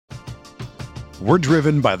We're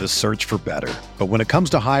driven by the search for better. But when it comes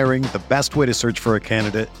to hiring, the best way to search for a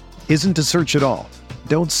candidate isn't to search at all.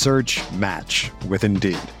 Don't search, match with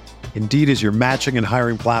Indeed. Indeed is your matching and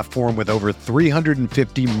hiring platform with over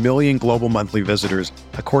 350 million global monthly visitors,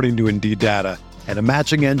 according to Indeed data, and a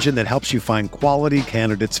matching engine that helps you find quality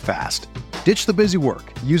candidates fast. Ditch the busy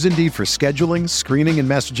work. Use Indeed for scheduling, screening, and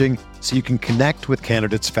messaging so you can connect with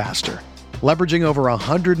candidates faster. Leveraging over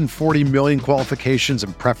 140 million qualifications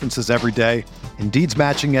and preferences every day, Indeed's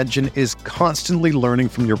matching engine is constantly learning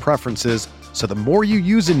from your preferences, so the more you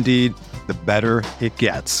use Indeed, the better it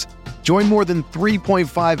gets. Join more than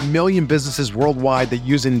 3.5 million businesses worldwide that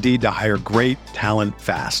use Indeed to hire great talent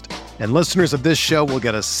fast. And listeners of this show will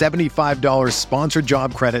get a $75 sponsored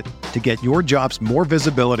job credit to get your jobs more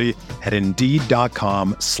visibility at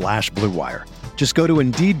Indeed.com/Blue Wire. Just go to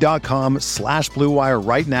Indeed.com/Blue Wire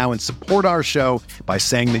right now and support our show by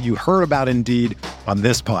saying that you heard about Indeed on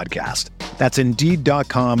this podcast. That's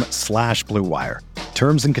Indeed.com/Blue Wire.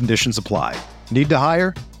 Terms and conditions apply. Need to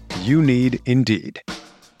hire? You need Indeed.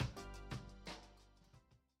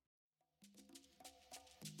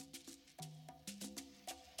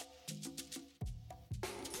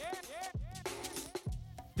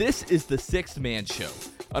 This is the Sixth Man Show,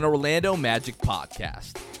 an Orlando Magic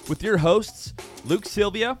podcast, with your hosts, Luke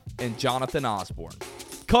Sylvia and Jonathan Osborne,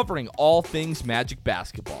 covering all things Magic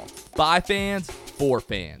basketball. By fans, for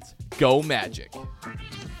fans. Go Magic.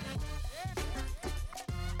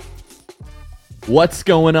 What's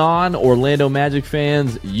going on, Orlando Magic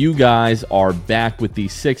fans? You guys are back with the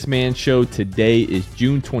Sixth Man Show. Today is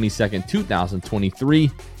June 22nd, 2023.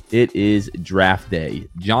 It is draft day.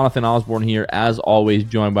 Jonathan Osborne here, as always,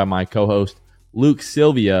 joined by my co-host, Luke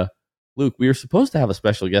Sylvia. Luke, we were supposed to have a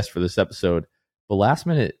special guest for this episode, but last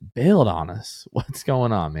minute bailed on us. What's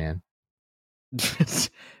going on, man?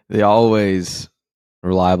 They always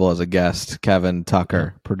reliable as a guest, Kevin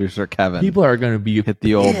Tucker, producer Kevin. People are going to be hit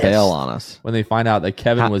the old bail on us when they find out that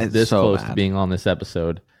Kevin was It's this so close bad. to being on this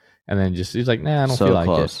episode, and then just he's like, "Nah, I don't so feel like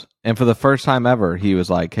close. it." And for the first time ever, he was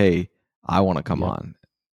like, "Hey, I want to come Yep. on."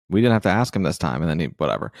 We didn't have to ask him this time, and then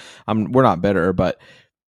whatever. We're not bitter, but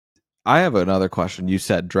I have another question. You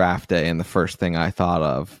said draft day, and the first thing I thought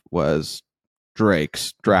of was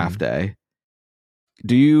Drake's draft day.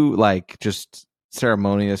 Do you like just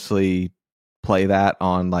ceremoniously play that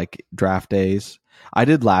on like draft days? I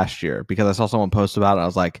did last year because I saw someone post about it. I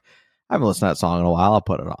was like, I haven't listened to that song in a while. I'll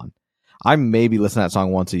put it on. I maybe listen to that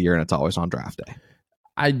song once a year, and it's always on draft day.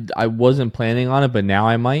 I wasn't planning on it, but now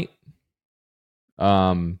I might.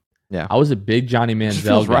 Yeah, I was a big Johnny Manziel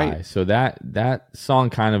feels guy, right. so that song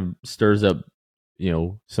kind of stirs up,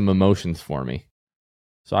 some emotions for me.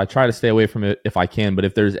 So I try to stay away from it if I can. But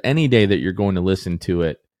if there's any day that you're going to listen to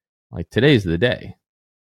it, like today's the day.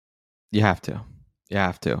 You have to. You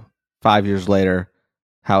have to. 5 years later,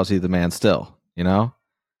 how's he the man still? Yeah,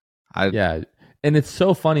 and it's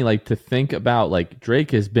so funny, like to think about, like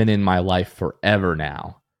Drake has been in my life forever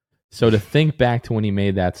now. So to think back to when he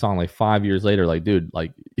made that song, like 5 years later, like, dude,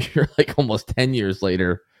 like you're like almost 10 years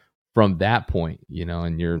later from that point,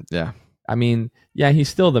 and he's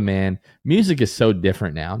still the man. Music is so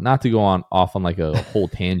different now, not to go off on like a whole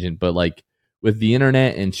tangent, but like with the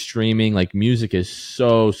internet and streaming, like music is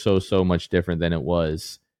so much different than it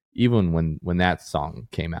was even when that song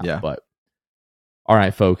came out. Yeah. But all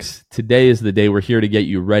right, folks, today is the day. We're here to get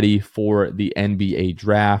you ready for the NBA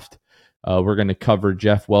draft. We're going to cover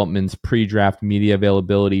Jeff Weltman's pre-draft media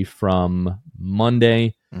availability from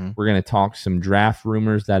Monday. Mhm. We're going to talk some draft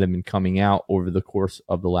rumors that have been coming out over the course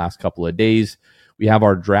of the last couple of days. We have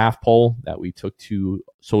our draft poll that we took to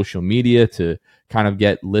social media to kind of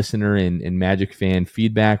get listener and Magic fan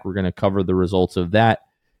feedback. We're going to cover the results of that,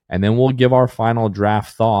 and then we'll give our final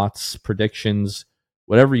draft thoughts, predictions,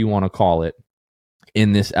 whatever you want to call it,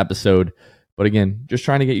 in this episode. But again, just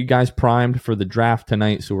trying to get you guys primed for the draft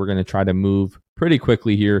tonight. So we're going to try to move pretty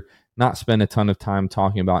quickly here, not spend a ton of time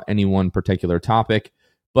talking about any one particular topic.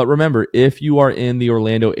 But remember, if you are in the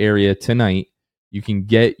Orlando area tonight, you can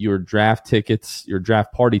get your draft tickets, your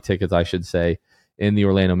draft party tickets, I should say, in the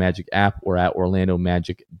Orlando Magic app or at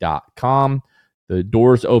orlandomagic.com. The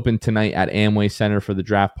doors open tonight at Amway Center for the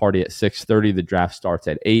draft party at 6:30. The draft starts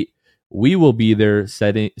at 8. We will be there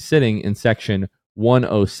sitting in section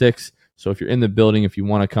 106. So if you're in the building, if you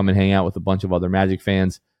want to come and hang out with a bunch of other Magic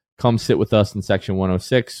fans, come sit with us in section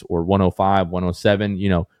 106 or 105,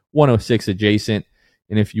 107, 106 adjacent.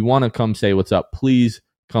 And if you want to come say what's up, please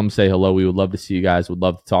come say hello. We would love to see you guys. Would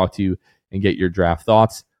love to talk to you and get your draft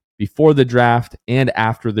thoughts. Before the draft and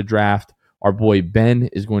after the draft, our boy Ben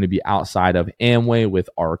is going to be outside of Amway with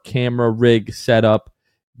our camera rig set up,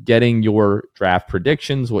 getting your draft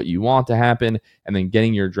predictions, what you want to happen, and then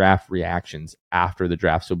getting your draft reactions after the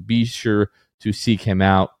draft. So be sure to seek him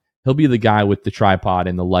out. He'll be the guy with the tripod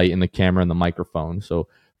and the light and the camera and the microphone. So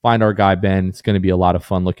find our guy, Ben. It's going to be a lot of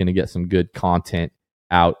fun looking to get some good content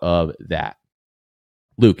out of that.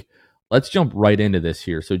 Luke, let's jump right into this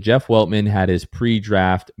here. So Jeff Weltman had his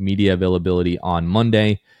pre-draft media availability on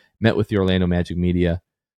Monday, met with the Orlando Magic media.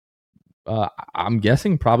 I'm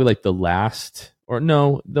guessing probably like the last, or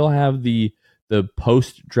no, they'll have the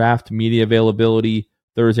post-draft media availability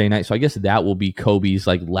Thursday night. So I guess that will be Kobe's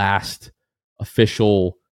like last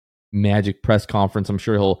official Magic press conference. I'm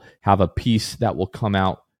sure he'll have a piece that will come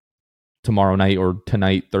out tomorrow night or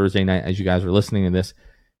tonight, Thursday night, as you guys are listening to this.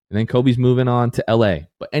 And then Kobe's moving on to LA.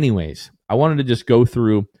 But anyways, I wanted to just go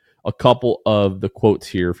through a couple of the quotes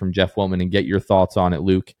here from Jeff Weltman and get your thoughts on it,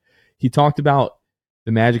 Luke. He talked about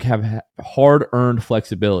the Magic have hard-earned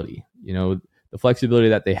flexibility. You know, the flexibility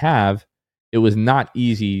that they have, it was not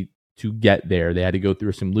easy to get there. They had to go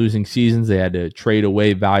through some losing seasons. They had to trade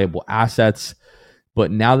away valuable assets. But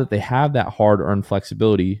now that they have that hard-earned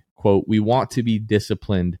flexibility, quote, we want to be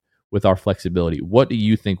disciplined with our flexibility. What do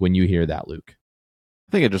you think when you hear that, Luke?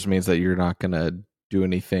 I think it just means that you're not going to do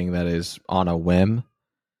anything that is on a whim.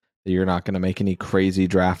 That you're not going to make any crazy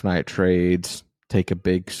draft night trades, take a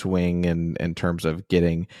big swing in terms of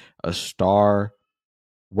getting a star,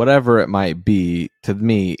 whatever it might be. To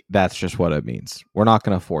me, that's just what it means. We're not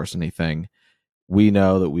going to force anything. We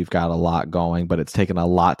know that we've got a lot going, but it's taken a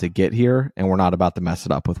lot to get here, and we're not about to mess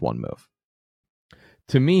it up with one move.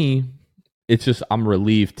 To me, it's just I'm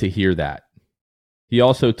relieved to hear that. He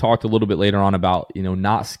also talked a little bit later on about, you know,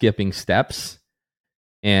 not skipping steps.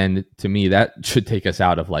 And to me, that should take us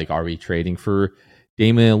out of like, are we trading for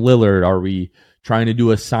Damian Lillard? Are we trying to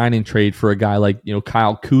do a sign and trade for a guy like, you know,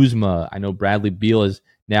 Kyle Kuzma? I know Bradley Beal has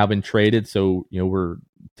now been traded, so, you know, we're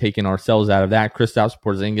taking ourselves out of that. Kristaps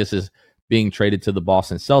Porzingis is being traded to the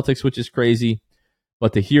Boston Celtics, which is crazy.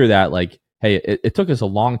 But to hear that, like, hey, it took us a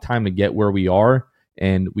long time to get where we are,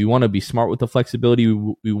 and we want to be smart with the flexibility.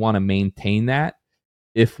 We want to maintain that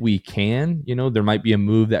if we can. You know, there might be a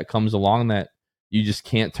move that comes along that you just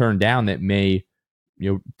can't turn down that may,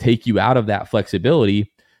 you know, take you out of that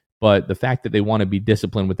flexibility. But the fact that they want to be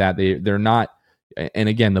disciplined with that, they're not. And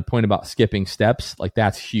again, the point about skipping steps, like,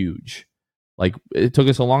 that's huge. Like, it took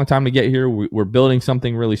us a long time to get here. We're building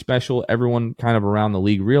something really special. Everyone kind of around the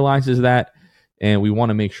league realizes that, and we want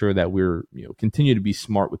to make sure that we're, you know, continue to be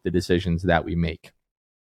smart with the decisions that we make.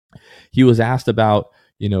 He was asked about,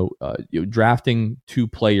 drafting 2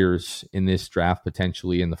 players in this draft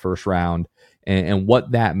potentially in the first round, and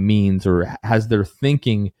what that means, or has their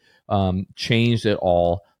thinking changed at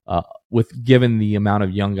all with given the amount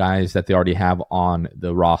of young guys that they already have on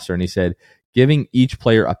the roster. And he said, giving each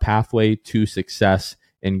player a pathway to success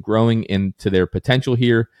and growing into their potential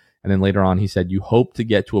here. And then later on, he said, you hope to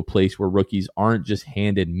get to a place where rookies aren't just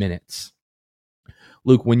handed minutes.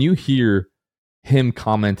 Luke, when you hear him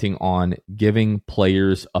commenting on giving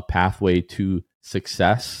players a pathway to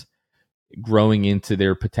success, growing into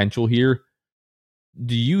their potential here,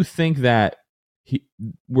 do you think that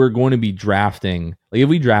we're going to be drafting, like, if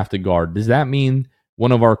we draft a guard, does that mean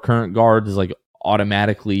one of our current guards is like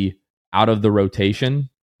automatically out of the rotation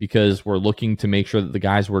because we're looking to make sure that the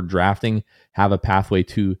guys we're drafting have a pathway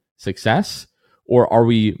to success? Or are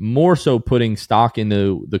we more so putting stock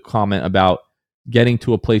into the comment about getting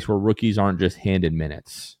to a place where rookies aren't just handed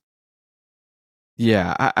minutes?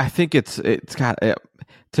 Yeah, I think it's got,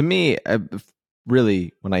 to me,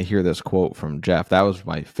 really, when I hear this quote from Jeff, that was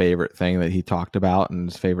my favorite thing that he talked about and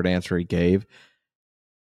his favorite answer he gave.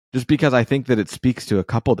 Just because I think that it speaks to a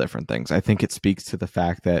couple different things. I think it speaks to the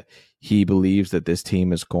fact that he believes that this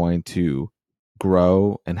team is going to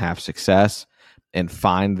grow and have success and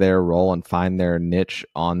find their role and find their niche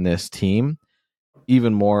on this team,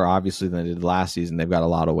 even more obviously than they did last season. They've got a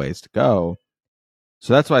lot of ways to go.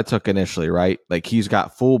 So that's what I took initially, right? Like, he's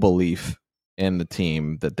got full belief in the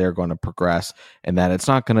team that they're going to progress, and that it's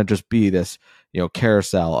not going to just be this,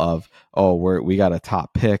 carousel of, oh, we got a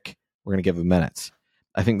top pick, we're going to give them minutes.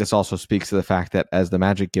 I think this also speaks to the fact that as the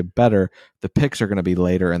Magic get better, the picks are going to be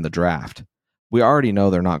later in the draft. We already know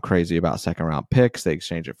they're not crazy about second round picks. They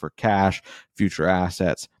exchange it for cash, future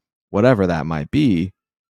assets, whatever that might be.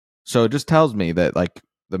 So it just tells me that, like,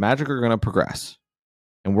 the Magic are going to progress,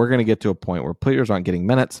 and we're going to get to a point where players aren't getting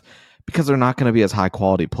minutes because they're not going to be as high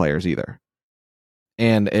quality players either.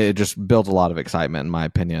 And it just builds a lot of excitement, in my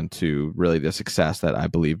opinion, to really the success that I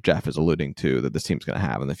believe Jeff is alluding to that this team's going to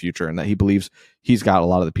have in the future, and that he believes he's got a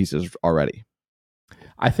lot of the pieces already.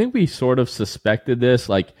 I think we sort of suspected this.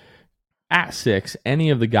 Like, at 6, any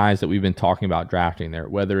of the guys that we've been talking about drafting there,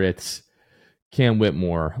 whether it's Cam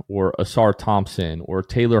Whitmore or Asar Thompson or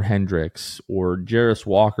Taylor Hendricks or Jarris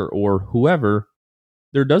Walker or whoever,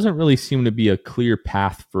 there doesn't really seem to be a clear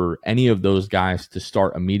path for any of those guys to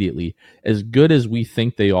start immediately. As good as we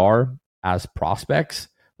think they are as prospects,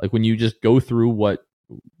 like when you just go through what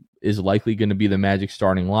is likely going to be the Magic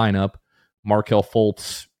starting lineup, Markelle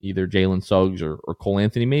Fultz, either Jalen Suggs or Cole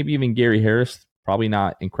Anthony, maybe even Gary Harris, probably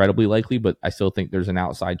not incredibly likely, but I still think there's an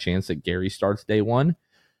outside chance that Gary starts day one.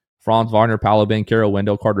 Franz Wagner, Paolo Banchero,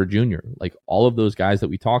 Wendell Carter Jr., like all of those guys that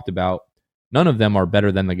we talked about, none of them are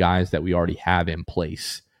better than the guys that we already have in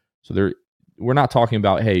place. So we're not talking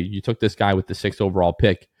about, hey, you took this guy with the 6th overall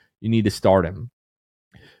pick, you need to start him.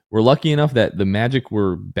 We're lucky enough that the Magic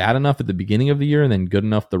were bad enough at the beginning of the year and then good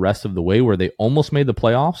enough the rest of the way where they almost made the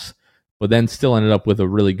playoffs, but then still ended up with a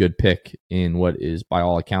really good pick in what is, by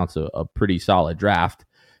all accounts, a pretty solid draft,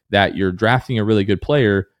 that you're drafting a really good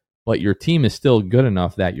player, but your team is still good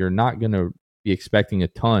enough that you're not going to be expecting a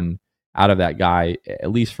ton out of that guy,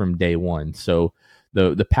 at least from day one. So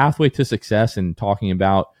the pathway to success and talking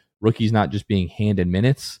about rookies not just being handed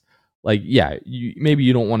minutes, like, yeah, maybe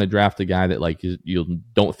you don't want to draft a guy that like you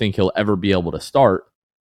don't think he'll ever be able to start,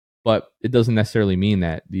 but it doesn't necessarily mean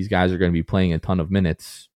that these guys are going to be playing a ton of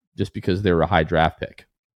minutes just because they're a high draft pick.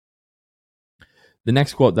 The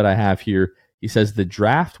next quote that I have here, he says, the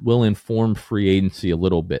draft will inform free agency a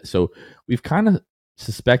little bit. So we've kind of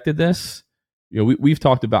suspected this. You know, we've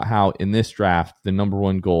talked about how in this draft, the number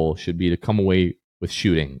one goal should be to come away with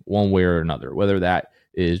shooting one way or another, whether that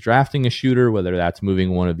is drafting a shooter, whether that's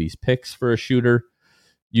moving one of these picks for a shooter.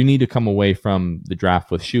 You need to come away from the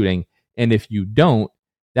draft with shooting. And if you don't,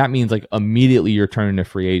 that means like immediately you're turning to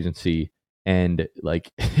free agency. And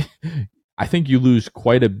like, I think you lose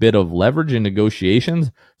quite a bit of leverage in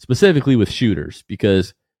negotiations, specifically with shooters,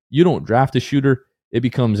 because you don't draft a shooter, it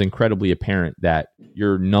becomes incredibly apparent that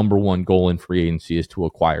your number one goal in free agency is to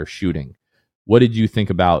acquire shooting. What did you think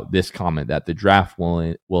about this comment that the draft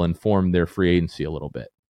will inform their free agency a little bit?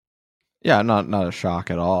 Yeah, not a shock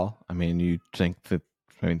at all. I mean, you think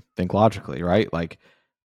logically, right? Like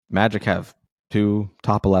Magic have 2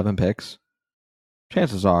 top 11 picks.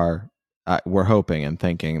 Chances are we're hoping and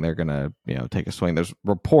thinking they're going to, take a swing. There's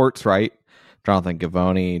reports, right? Jonathan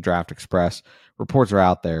Givony, Draft Express, reports are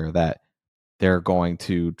out there that they're going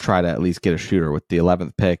to try to at least get a shooter with the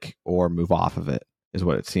 11th pick or move off of it, is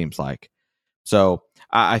what it seems like. So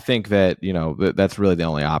I think that, that's really the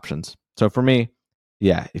only options. So for me,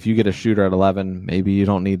 yeah, if you get a shooter at 11, maybe you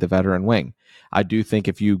don't need the veteran wing. I do think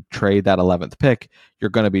if you trade that 11th pick,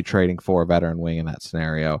 you're going to be trading for a veteran wing in that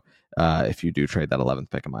scenario. If you do trade that 11th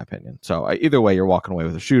pick, in my opinion. So either way, you're walking away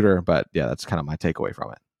with a shooter, but yeah, that's kind of my takeaway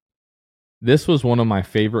from it. This was one of my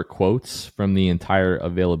favorite quotes from the entire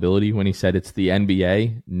availability when he said it's the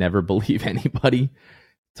NBA, never believe anybody,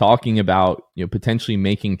 talking about, potentially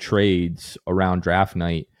making trades around draft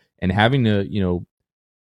night and having to,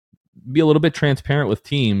 be a little bit transparent with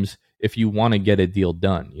teams if you want to get a deal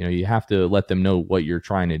done. You have to let them know what you're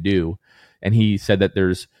trying to do. And he said that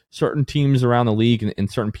there's certain teams around the league and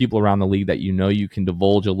certain people around the league that you can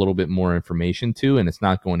divulge a little bit more information to, and it's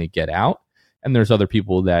not going to get out. And there's other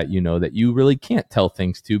people that that you really can't tell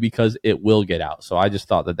things to because it will get out. So I just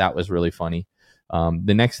thought that was really funny.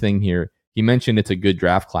 The next thing here, he mentioned it's a good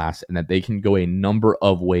draft class and that they can go a number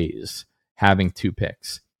of ways having 2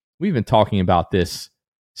 picks. We've been talking about this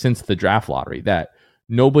since the draft lottery, that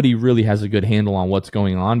nobody really has a good handle on what's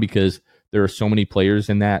going on because there are so many players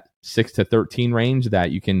in that 6 to 13 range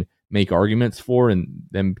that you can make arguments for and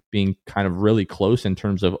them being kind of really close in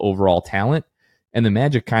terms of overall talent. And the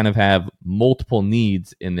Magic kind of have multiple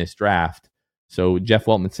needs in this draft. So Jeff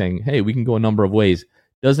Weltman saying, hey, we can go a number of ways,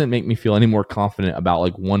 doesn't make me feel any more confident about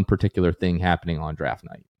like one particular thing happening on draft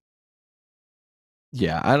night.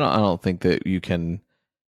 Yeah, I don't think that you can.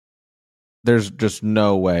 There's just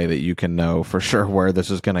no way that you can know for sure where this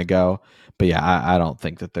is going to go. But yeah, I don't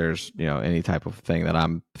think that there's any type of thing that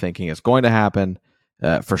I'm thinking is going to happen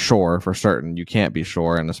for sure, for certain. You can't be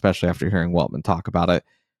sure, and especially after hearing Weltman talk about it,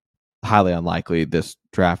 highly unlikely this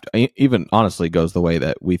draft even honestly goes the way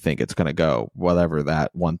that we think it's going to go, whatever that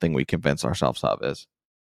one thing we convince ourselves of is.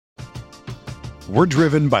 We're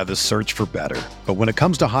driven by the search for better. But when it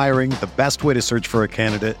comes to hiring, the best way to search for a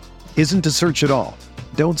candidate isn't to search at all.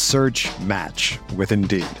 Don't search, match with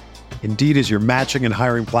Indeed. Indeed is your matching and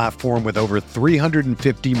hiring platform with over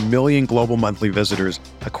 350 million global monthly visitors,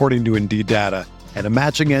 according to Indeed data, and a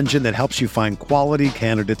matching engine that helps you find quality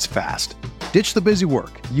candidates fast. Ditch the busy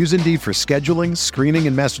work. Use Indeed for scheduling, screening,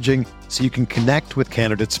 and messaging so you can connect with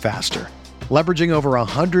candidates faster. Leveraging over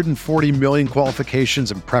 140 million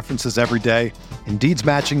qualifications and preferences every day, Indeed's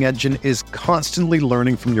matching engine is constantly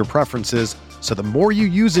learning from your preferences, so the more you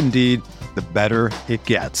use Indeed, the better it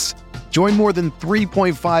gets. Join more than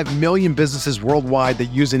 3.5 million businesses worldwide that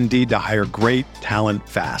use Indeed to hire great talent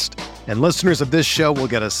fast. And listeners of this show will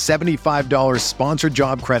get a $75 sponsored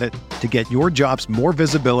job credit to get your jobs more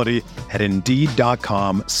visibility at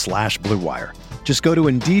Indeed.com/Blue Wire. Just go to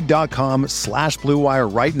Indeed.com/Blue Wire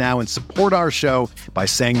right now and support our show by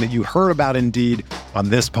saying that you heard about Indeed on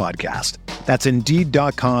this podcast. That's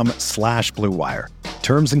Indeed.com/Blue Wire.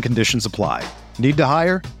 Terms and conditions apply. Need to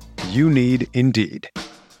hire? You need Indeed.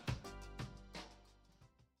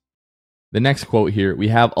 The next quote here, we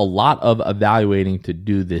have a lot of evaluating to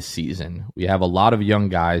do this season. We have a lot of young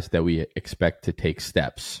guys that we expect to take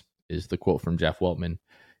steps, is the quote from Jeff Weltman.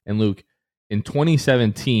 And Luke, in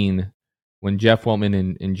 2017, when Jeff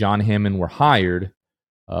Weltman and John Hammond were hired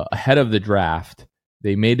ahead of the draft,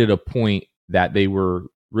 they made it a point that they were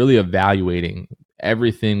really evaluating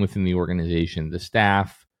everything within the organization, the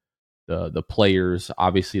staff, the players,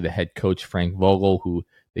 obviously the head coach, Frank Vogel, who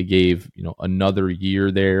they gave another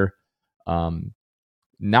year there.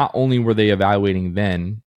 Not only were they evaluating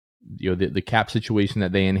then, the cap situation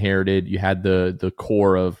that they inherited, you had the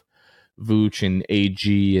core of Vooch and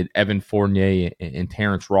AG and Evan Fournier and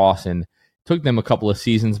Terrence Ross, and it took them a couple of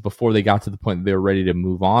seasons before they got to the point that they were ready to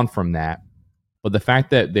move on from that. But the fact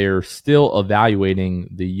that they're still evaluating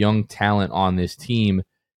the young talent on this team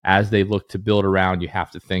as they look to build around, you have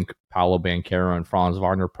to think Paolo Banchero and Franz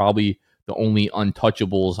Wagner, probably the only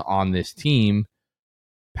untouchables on this team.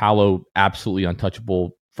 Paolo, absolutely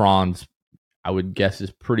untouchable. Franz, I would guess, is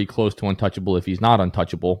pretty close to untouchable if he's not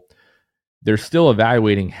untouchable. They're still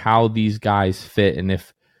evaluating how these guys fit and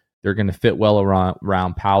if they're going to fit well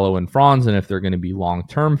around Paolo and Franz and if they're going to be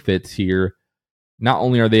long-term fits here. Not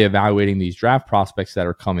only are they evaluating these draft prospects that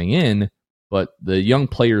are coming in, but the young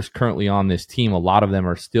players currently on this team, a lot of them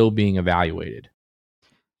are still being evaluated.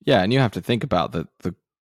 Yeah, and you have to think about the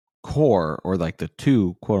core, or like the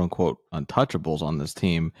two quote-unquote untouchables on this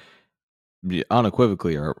team,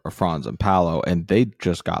 unequivocally are Franz and Paolo, and they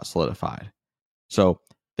just got solidified. So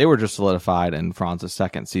they were just solidified in Franz's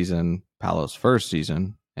second season, Paolo's first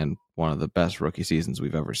season, and one of the best rookie seasons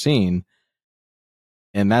we've ever seen.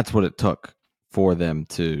 And that's what it took for them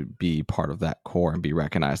to be part of that core and be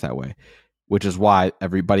recognized that way, which is why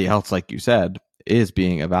everybody else, like you said, is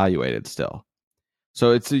being evaluated still.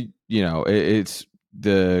 So it's it's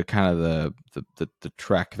the kind of the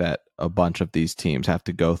trek that a bunch of these teams have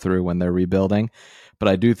to go through when they're rebuilding. But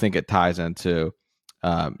I do think it ties into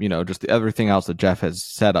just everything else that Jeff has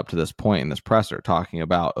said up to this point in this presser, talking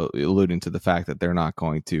about, alluding to the fact that they're not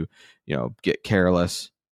going to get careless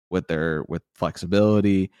with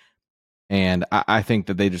flexibility. And I think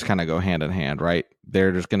that they just kind of go hand in hand, right?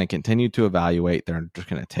 They're just going to continue to evaluate. They're just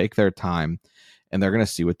going to take their time and they're going to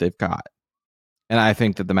see what they've got. And I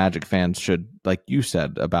think that the Magic fans should, like you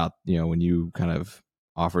said about, when you kind of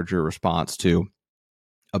offered your response to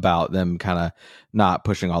about them kind of not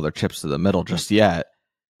pushing all their chips to the middle just yet,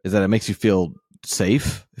 is that it makes you feel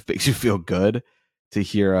safe. It makes you feel good to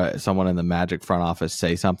hear someone in the Magic front office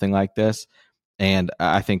say something like this. And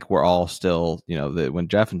I think we're all still, when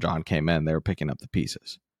Jeff and John came in, they were picking up the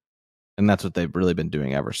pieces. And that's what they've really been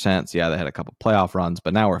doing ever since. Yeah, they had a couple playoff runs,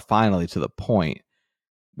 but now we're finally to the point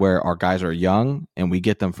where our guys are young and we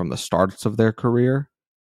get them from the starts of their career.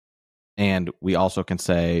 And we also can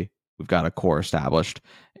say we've got a core established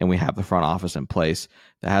and we have the front office in place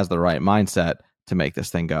that has the right mindset to make this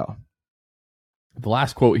thing go. The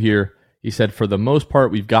last quote here, he said, for the most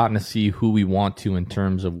part, we've gotten to see who we want to in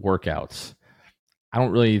terms of workouts. I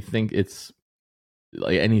don't really think it's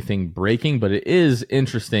like anything breaking, but it is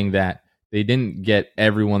interesting that they didn't get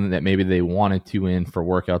everyone that maybe they wanted to in for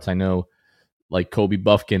workouts. I know like Kobe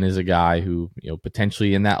Buffkin is a guy who,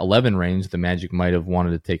 potentially in that 11 range, the Magic might have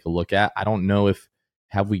wanted to take a look at. I don't know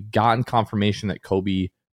have we gotten confirmation that Kobe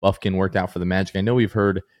Buffkin worked out for the Magic? I know we've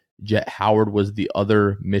heard Jet Howard was the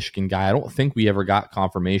other Michigan guy. I don't think we ever got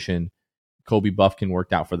confirmation Kobe Buffkin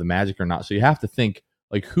worked out for the Magic or not. So you have to think,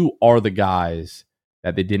 like, who are the guys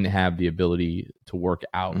that they didn't have the ability to work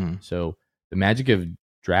out? So the Magic have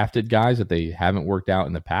drafted guys that they haven't worked out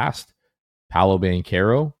in the past. Paolo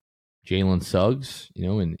Banchero, Jalen Suggs,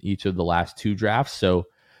 in each of the last two drafts. So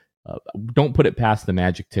don't put it past the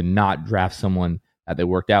Magic to not draft someone that they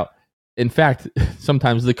worked out. In fact,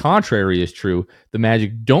 sometimes the contrary is true. The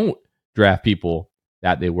Magic don't draft people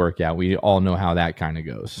that they work out. We all know how that kind of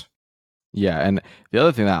goes. Yeah, and the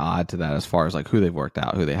other thing that I'll add to that, as far as like who they've worked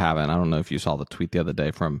out, who they haven't, I don't know if you saw the tweet the other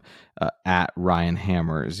day from at Ryan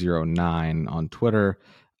Hammer 09 on Twitter.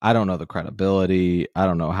 I don't know the credibility. I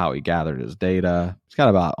don't know how he gathered his data. He's got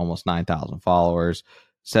about almost 9,000 followers.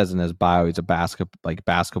 Says in his bio he's a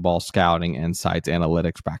basketball scouting, insights,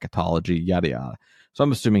 analytics, bracketology, yada yada. So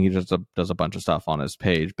I'm assuming he just does a bunch of stuff on his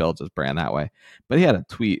page, builds his brand that way. But he had a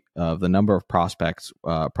tweet of the number of prospect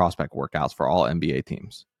workouts for all NBA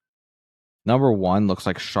teams. Number 1 looks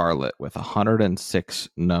like Charlotte with 106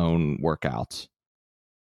 known workouts.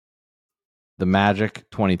 The Magic,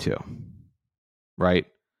 22. Right?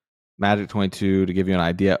 Magic 22, to give you an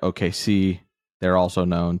idea, OKC, they're also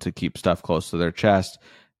known to keep stuff close to their chest,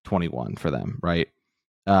 21 for them, right?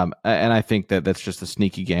 And I think that that's just a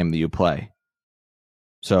sneaky game that you play.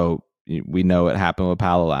 So we know it happened with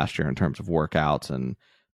Paolo last year in terms of workouts, and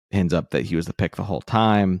ends up that he was the pick the whole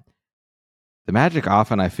time. The Magic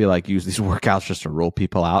often, I feel like, use these workouts just to rule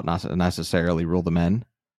people out, not necessarily rule them in.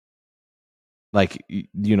 Like,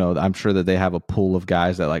 you know, I'm sure that they have a pool of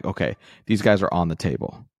guys that, like, okay, these guys are on the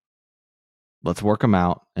table. Let's work them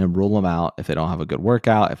out and rule them out if they don't have a good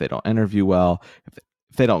workout, if they don't interview well,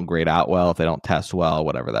 if they don't grade out well, if they don't test well,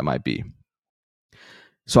 whatever that might be.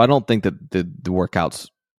 So I don't think that the workouts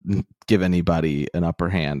give anybody an upper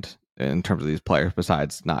hand in terms of these players,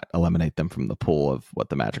 besides not eliminate them from the pool of what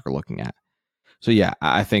the Magic are looking at. So yeah,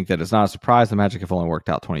 I think that it's not a surprise the Magic have only worked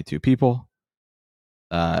out 22 people.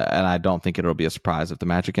 And I don't think it'll be a surprise if the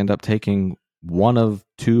Magic end up taking one of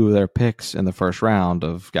 2 of their picks in the first round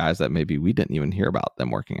of guys that maybe we didn't even hear about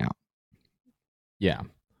them working out. Yeah.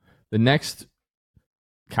 The next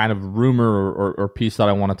kind of rumor or piece that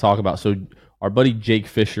I want to talk about. So our buddy Jake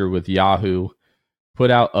Fisher with Yahoo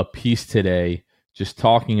put out a piece today just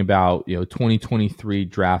talking about, 2023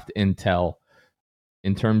 draft intel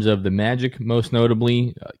in terms of the Magic, most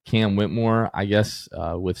notably Cam Whitmore, I guess,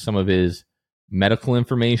 with some of his medical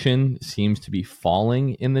information seems to be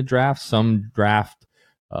falling in the draft. Some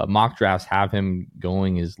mock drafts have him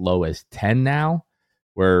going as low as 10 now,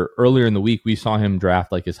 where earlier in the week we saw him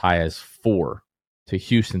draft like as high as 4 to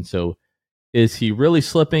Houston. So is he really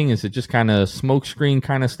slipping? Is it just kind of smokescreen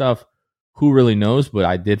kind of stuff? Who really knows? But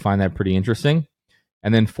I did find that pretty interesting.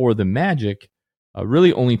 And then for the Magic,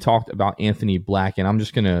 really only talked about Anthony Black, and I'm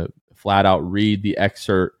just going to flat out read the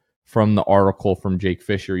excerpt from the article from Jake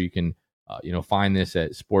Fisher. You can find this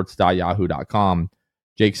at sports.yahoo.com.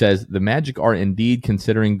 Jake says, the Magic are indeed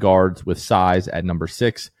considering guards with size at number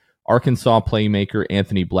 6. Arkansas playmaker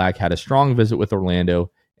Anthony Black had a strong visit with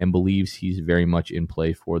Orlando and believes he's very much in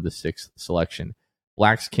play for the 6th selection.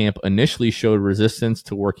 Black's camp initially showed resistance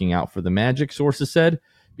to working out for the Magic, sources said,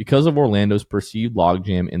 because of Orlando's perceived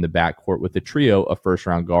logjam in the backcourt with the trio of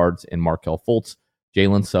first-round guards in Markelle Fultz,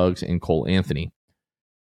 Jalen Suggs, and Cole Anthony.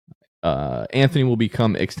 Anthony will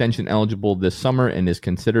become extension eligible this summer and is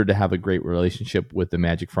considered to have a great relationship with the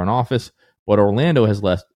Magic front office, but Orlando has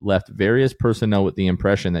left various personnel with the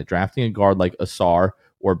impression that drafting a guard like Ausar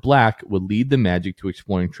or Black would lead the Magic to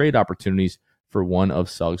exploring trade opportunities for one of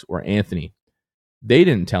Suggs or Anthony. They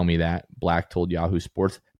didn't tell me that, Black told Yahoo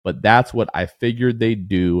Sports, but that's what I figured they'd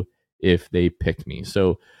do if they picked me.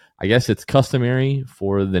 So I guess it's customary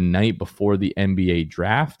for the night before the NBA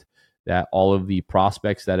draft that all of the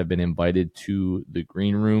prospects that have been invited to the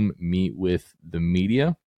green room meet with the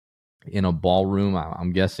media in a ballroom.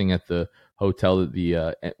 I'm guessing at the hotel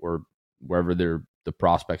that or wherever the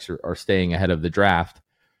prospects are staying ahead of the draft.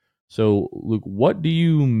 So, Luke, what do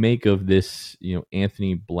you make of this?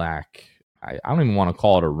 Anthony Black. I don't even want to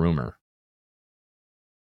call it a rumor.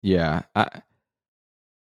 Yeah,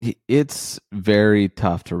 it's very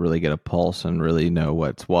tough to really get a pulse and really know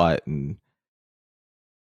what's what, and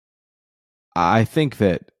I think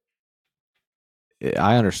that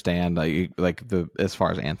I understand as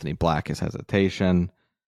far as Anthony Black, his hesitation,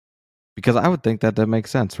 because I would think that makes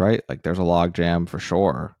sense, right? Like there's a log jam for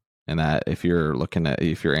sure, and that if you're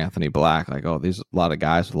Anthony Black, like, oh, these a lot of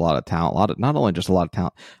guys with a lot of talent, not only just a lot of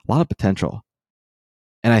talent, a lot of potential,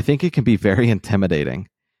 and I think it can be very intimidating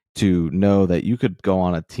to know that you could go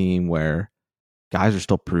on a team where guys are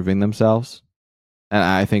still proving themselves. And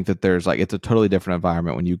I think that it's a totally different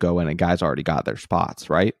environment when you go in and guys already got their spots,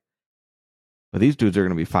 right? But these dudes are going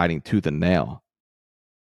to be fighting tooth and nail.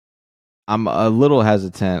 I'm a little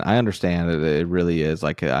hesitant. I understand that it really is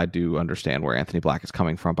I do understand where Anthony Black is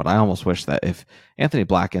coming from, but I almost wish that if Anthony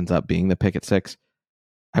Black ends up being the pick at 6,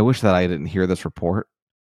 I wish that I didn't hear this report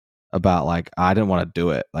about I didn't want to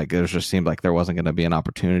do it. It just seemed like there wasn't going to be an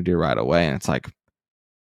opportunity right away. And it's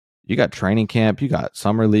you got training camp, you got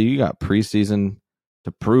summer league, you got preseason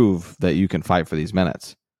to prove that you can fight for these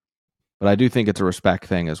minutes. But I do think it's a respect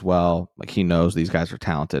thing as well. He knows these guys are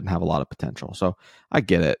talented and have a lot of potential. So I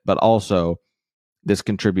get it. But also this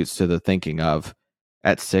contributes to the thinking of,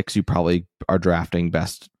 At 6, you probably are drafting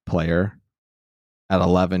best player. At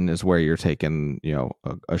 11 is where you're taking,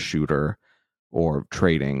 a shooter or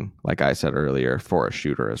trading, like I said earlier, for a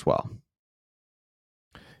shooter as well.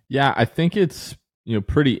 Yeah, I think it's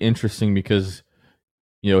pretty interesting because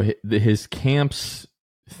his camp's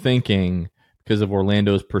thinking, because of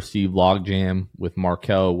Orlando's perceived logjam with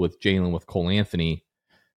Markelle, with Jalen, with Cole Anthony.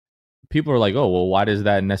 People are like, oh, well, why does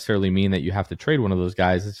that necessarily mean that you have to trade one of those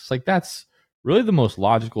guys? It's just like, that's really the most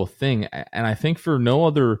logical thing. And I think for no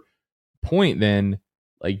other point than,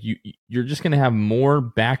 like, you're just going to have more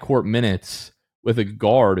backcourt minutes with a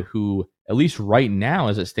guard who, at least right now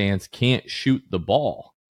as it stands, can't shoot the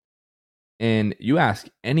ball. And you ask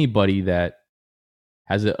anybody that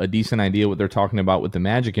has a decent idea what they're talking about with the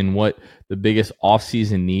Magic and what the biggest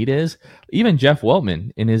offseason need is. Even Jeff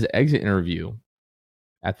Weltman in his exit interview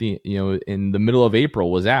at the in the middle of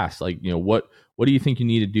April was asked, like, what do you think you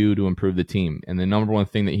need to do to improve the team? And the number one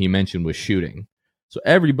thing that he mentioned was shooting. So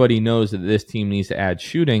everybody knows that this team needs to add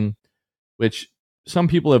shooting, which some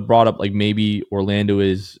people have brought up, like maybe Orlando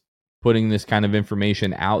is putting this kind of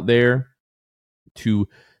information out there to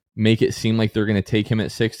make it seem like they're going to take him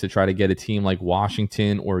at 6 to try to get a team like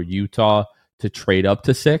Washington or Utah to trade up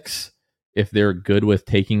to 6 if they're good with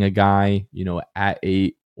taking a guy, at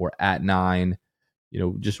 8 or at 9,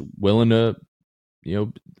 just willing to,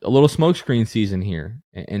 a little smokescreen season here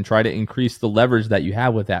and try to increase the leverage that you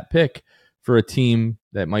have with that pick for a team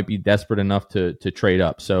that might be desperate enough to trade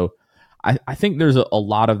up. So I think there's a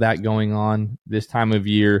lot of that going on this time of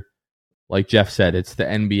year. Like Jeff said, it's the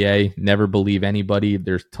NBA. Never believe anybody.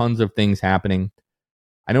 There's tons of things happening.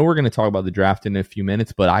 I know we're going to talk about the draft in a few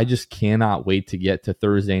minutes, but I just cannot wait to get to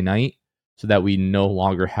Thursday night so that we no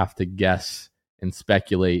longer have to guess and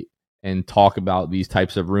speculate and talk about these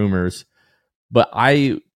types of rumors. But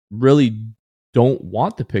I really don't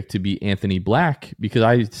want the pick to be Anthony Black because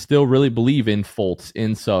I still really believe in Fultz,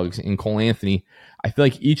 in Suggs, in Cole Anthony. I feel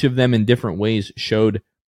like each of them in different ways showed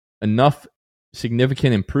enough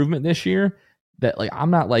significant improvement this year that, like, I'm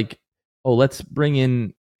not like, oh, let's bring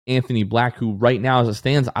in Anthony Black, who right now as it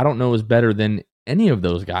stands, I don't know is better than any of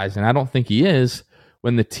those guys. And I don't think he is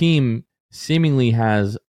when the team seemingly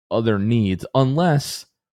has other needs, unless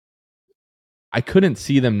I couldn't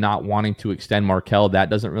see them not wanting to extend Markelle. That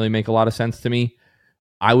doesn't really make a lot of sense to me.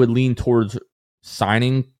 I would lean towards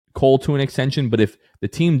signing Cole to an extension, but if the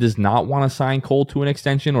team does not want to sign Cole to an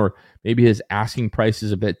extension, or maybe his asking price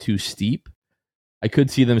is a bit too steep, I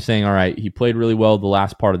could see them saying, all right, he played really well the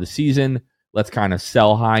last part of the season. Let's kind of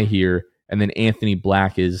sell high here. And then Anthony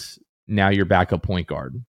Black is now your backup point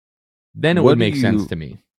guard. Then it would make sense to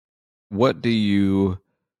me. What's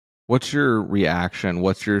your reaction?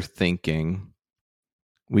 What's your thinking?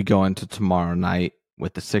 We go into tomorrow night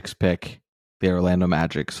with the 6th pick, the Orlando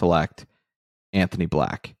Magic select Anthony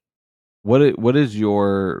Black. What is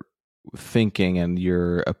your thinking and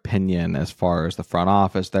your opinion as far as the front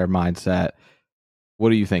office, their mindset?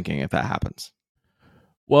 What are you thinking if that happens?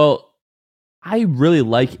 Well, I really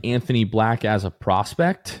like Anthony Black as a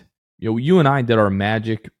prospect. You and I did our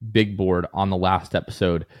Magic big board on the last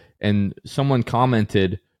episode, and someone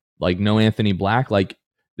commented, like, no Anthony Black. Like,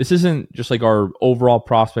 this isn't just like our overall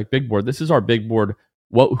prospect big board. This is our big board,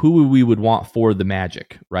 who we would want for the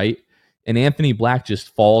Magic, right? And Anthony Black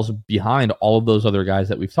just falls behind all of those other guys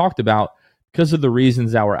that we've talked about because of the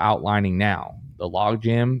reasons that we're outlining now. The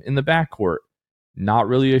logjam in the backcourt, not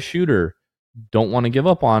really a shooter, don't want to give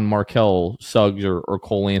up on Markelle, Suggs, or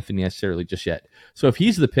Cole Anthony necessarily just yet. So if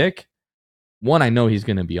he's the pick, one, I know he's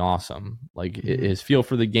going to be awesome. Like, his feel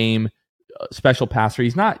for the game, special passer.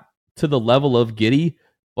 He's not to the level of Giddey,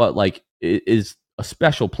 but like is a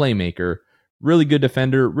special playmaker, really good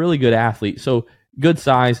defender, really good athlete. So good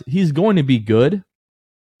size. He's going to be good.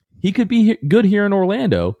 He could be good here in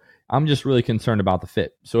Orlando. I'm just really concerned about the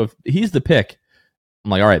fit. So if he's the pick,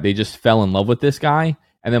 I'm like, all right, they just fell in love with this guy.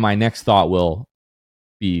 And then my next thought will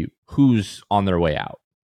be who's on their way out.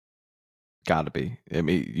 Got to be. I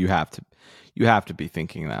mean, you have to be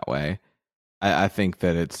thinking that way. I think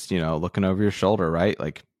that it's, looking over your shoulder, right?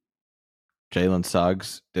 Like, Jalen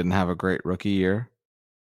Suggs didn't have a great rookie year,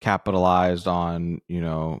 capitalized on,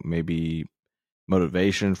 maybe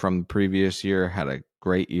motivation from the previous year, had a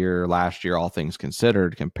great year last year, all things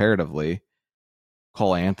considered, comparatively.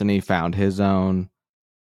 Cole Anthony found his own.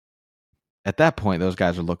 At that point, those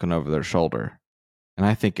guys are looking over their shoulder. And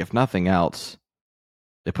I think if nothing else,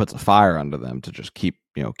 it puts a fire under them to just keep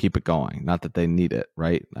it going. Not that they need it,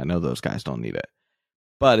 right? I know those guys don't need it.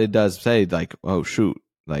 But it does say, like, oh, shoot,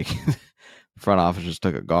 like, front office just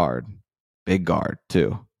took a guard, big guard,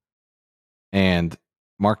 too. And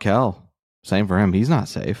Markelle, same for him. He's not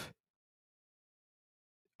safe.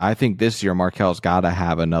 I think this year Markel's got to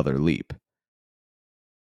have another leap.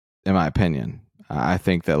 In my opinion, I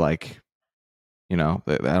think that I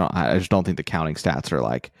just don't think the counting stats are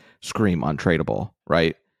like scream untradeable.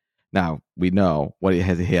 Right now, we know what he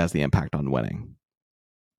has the impact on winning.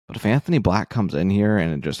 But if Anthony Black comes in here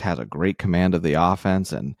and just has a great command of the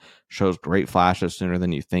offense and shows great flashes sooner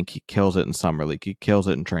than you think, he kills it in summer league, he kills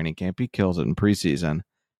it in training camp, he kills it in preseason.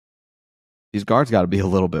 These guards got to be a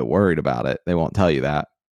little bit worried about it. They won't tell you that.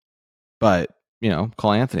 But,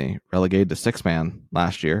 Cole Anthony relegated to 6-man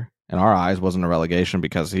last year. In our eyes, wasn't a relegation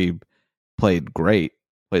because he played great,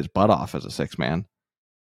 played his butt off as a 6-man.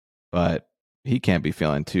 But he can't be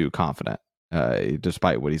feeling too confident,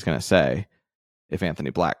 despite what he's going to say, if Anthony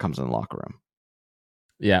Black comes in the locker room.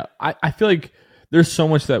 Yeah, I feel like there's so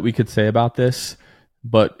much that we could say about this,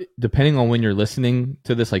 but depending on when you're listening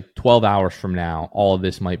to this, like 12 hours from now, all of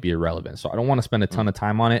this might be irrelevant. So I don't want to spend a ton of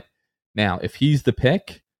time on it. Now, if he's the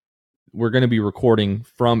pick, we're going to be recording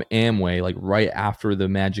from Amway, like right after the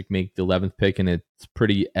Magic make the 11th pick, and it's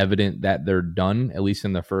pretty evident that they're done, at least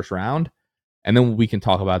in the first round. And then we can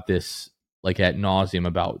talk about this like ad nauseum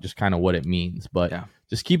about just kind of what it means. But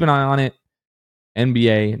just keep an eye on it.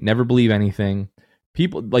 NBA, never believe anything.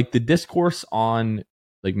 People like the discourse on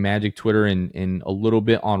like Magic Twitter and a little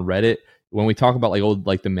bit on Reddit when we talk about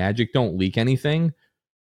like the Magic don't leak anything.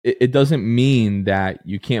 It doesn't mean that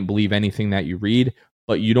you can't believe anything that you read,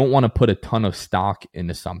 but you don't want to put a ton of stock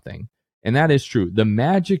into something. And that is true. The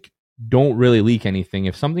Magic don't really leak anything.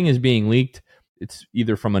 If something is being leaked, it's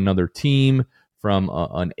either from another team, from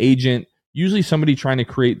an agent, usually somebody trying to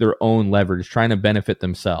create their own leverage, trying to benefit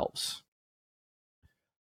themselves.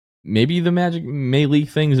 Maybe the Magic may leak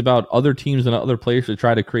things about other teams and other players to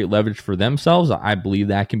try to create leverage for themselves. I believe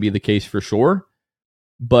that can be the case for sure.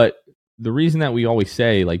 But the reason that we always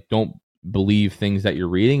say, like, don't believe things that you're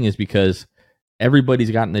reading is because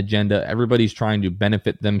everybody's got an agenda. Everybody's trying to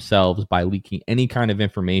benefit themselves by leaking any kind of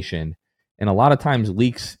information. And a lot of times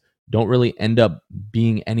leaks don't really end up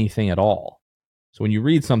being anything at all. So when you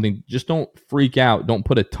read something, just don't freak out. Don't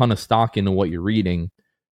put a ton of stock into what you're reading.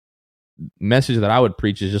 Message that I would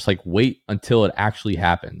preach is just like wait until it actually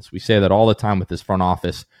happens. We say that all the time with this front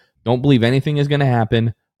office. Don't believe anything is going to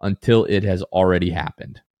happen until it has already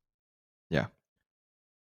happened. Yeah.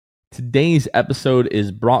 Today's episode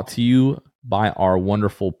is brought to you by our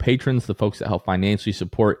wonderful patrons, the folks that help financially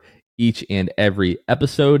support each and every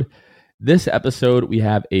episode. This episode, we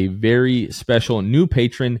have a very special new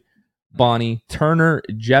patron, Bonnie Turner,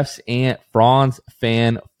 Jeff's aunt, Franz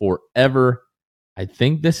fan forever. I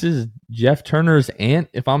think this is Jeff Turner's aunt,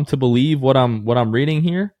 if I'm to believe what I'm reading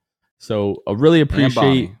here. So I really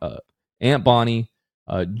appreciate Aunt Bonnie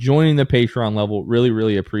joining the Patreon level. Really,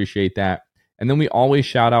 really appreciate that. And then we always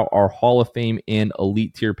shout out our Hall of Fame and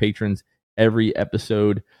Elite Tier patrons every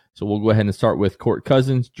episode. So we'll go ahead and start with Court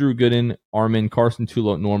Cousins, Drew Gooden, Armin, Carson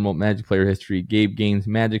Tulo, Normal, Magic Player History, Gabe Gaines,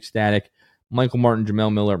 Magic Static, Michael Martin,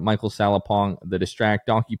 Jamel Miller, Michael Salapong, The Distract,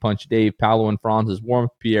 Donkey Punch Dave, Paolo and Franz's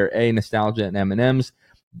Warmth, Pierre A, Nostalgia and M&M's,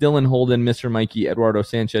 Dylan Holden, Mr. Mikey, Eduardo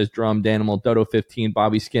Sanchez, Drum, Danimal, Dodo 15,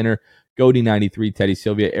 Bobby Skinner, Goody 93, Teddy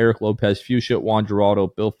Sylvia, Eric Lopez, Fuchsia, Juan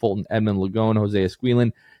Geraldo, Bill Fulton, Edmund Lagone, Jose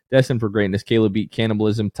Esquilin, Destined for Greatness, Caleb Beat,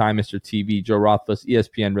 Cannibalism, Time Mr. TV, Joe Rothfuss,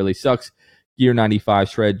 ESPN Really Sucks, Gear 95,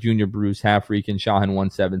 Shred, Junior Bruce, Half Freakin', Shahan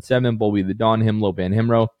 177, Bobby the Don, Himlo, Ben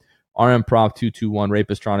Himro, RM Prov 221,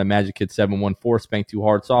 Rapistrana, Magic Kid 714, Spank Too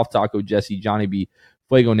Hard, Soft Taco, Jesse, Johnny B,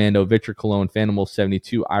 Fuego Nando, Victor Cologne, Fanimal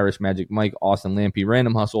 72, Irish Magic Mike, Austin Lampy,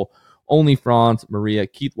 Random Hustle, Only Franz, Maria,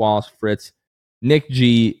 Keith Wallace, Fritz, Nick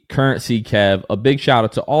G, Currency Kev. A big shout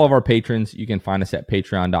out to all of our patrons. You can find us at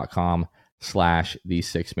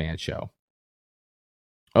patreon.com/the6man-show.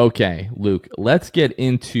 Okay, Luke, let's get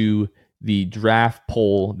into the draft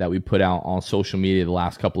poll that we put out on social media the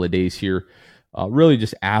last couple of days here. Really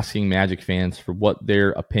just asking Magic fans for what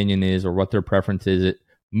their opinion is or what their preference is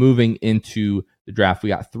moving into the draft. We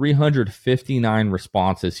got 359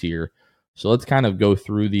 responses here. So let's kind of go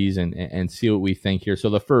through these and see what we think here. So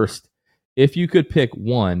the first, if you could pick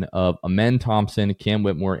one of Amen Thompson, Cam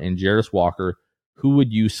Whitmore, and Jarris Walker, who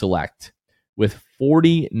would you select? With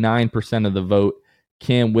 49% of the vote,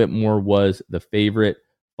 Cam Whitmore was the favorite,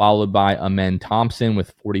 followed by Amen Thompson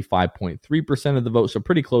with 45.3% of the vote. So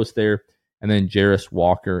pretty close there. And then Jarris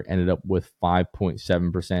Walker ended up with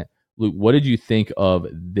 5.7%. Luke, what did you think of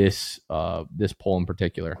this poll in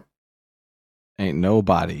particular? Ain't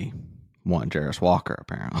nobody want Jarris Walker,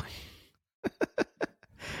 apparently.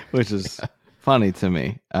 Which is funny to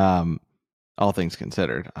me. All things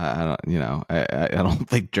considered. I don't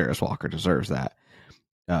think Jarris Walker deserves that,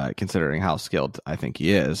 considering how skilled I think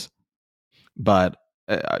he is. But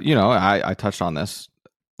I touched on this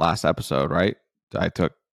last episode, right? I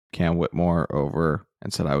took Cam Whitmore over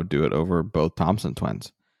and said I would do it over both Thompson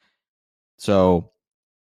twins. So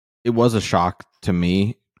it was a shock to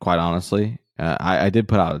me, quite honestly. I did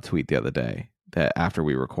put out a tweet the other day that after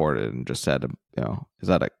we recorded and just said, is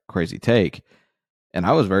that a crazy take? And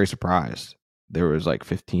I was very surprised. There was like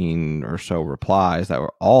 15 or so replies that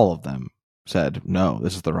were all of them said, no,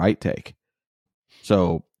 this is the right take.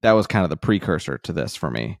 So that was kind of the precursor to this for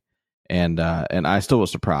me. And I still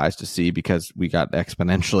was surprised to see, because we got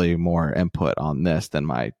exponentially more input on this than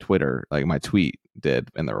my Twitter, like my tweet did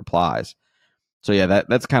in the replies. So yeah,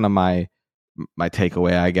 that's kind of my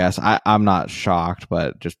takeaway, I guess. I'm not shocked,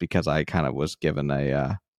 but just because I kind of was given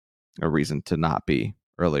a reason to not be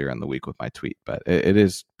earlier in the week with my tweet, but it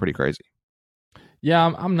is pretty crazy.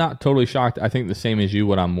 Yeah, I'm not totally shocked. I think the same as you.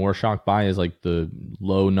 What I'm more shocked by is like the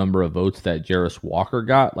low number of votes that Jarris Walker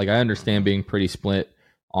got. Like, I understand being pretty split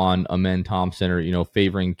on Amen Thompson, or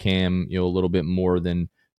favoring Cam a little bit more than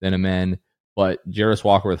Amen, but Jarris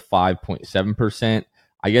Walker with 5.7%.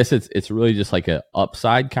 I guess it's really just like a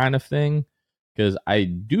upside kind of thing, because I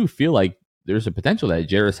do feel like there's a potential that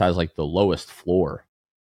Jarris has like the lowest floor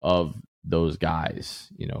of those guys.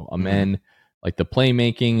 Amen, like the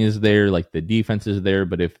playmaking is there, like the defense is there,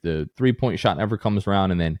 but if the 3-point shot never comes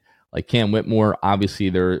around, and then like Cam Whitmore, obviously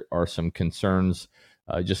there are some concerns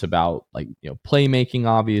just about like playmaking,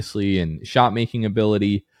 obviously, and shot making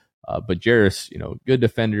ability. But Jarris, good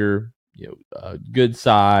defender, good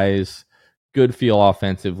size, good feel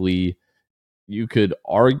offensively. You could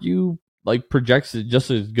argue like projects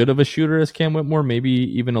just as good of a shooter as Cam Whitmore, maybe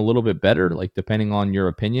even a little bit better, like depending on your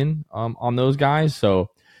opinion on those guys. So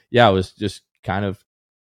yeah, I was just kind of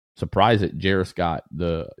surprised that Jarris got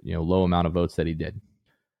the low amount of votes that he did.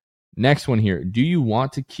 Next one here. Do you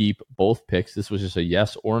want to keep both picks? This was just a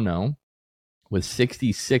yes or no, with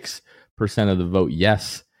 66% of the vote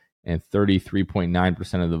yes and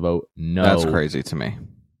 33.9% of the vote no. That's crazy to me.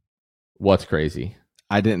 What's crazy?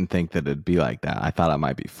 I didn't think that it'd be like that. I thought it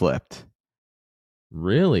might be flipped.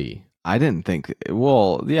 Really? I didn't think.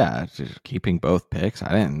 Well, yeah, just keeping both picks.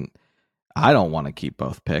 I don't want to keep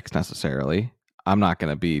both picks necessarily. I'm not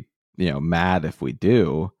going to be, mad if we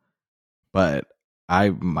do, but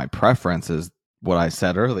my preference is what I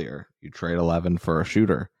said earlier. You trade 11 for a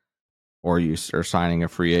shooter, or you are signing a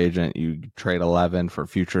free agent. You trade 11 for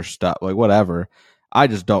future stuff, like whatever. I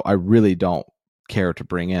really don't care to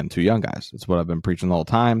bring in two young guys. It's what I've been preaching the whole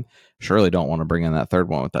time. Surely don't want to bring in that third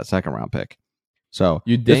one with that second round pick. So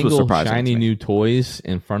you dangle shiny new toys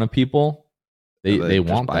in front of people. They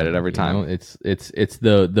want bite it every time. It's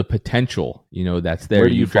the potential, that's there. Where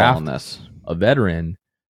do you draft fall on this? A veteran.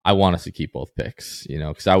 I want us to keep both picks,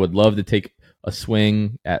 because I would love to take a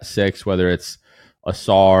swing at 6, whether it's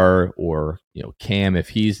Asar or Cam if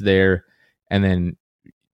he's there, and then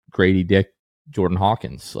Grady Dick, Jordan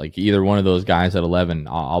Hawkins, like either one of those guys at 11,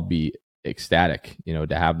 I'll be ecstatic, to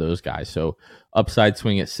have those guys. So upside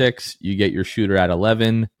swing at 6, you get your shooter at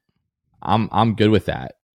 11. I'm good with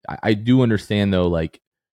that. I do understand though, like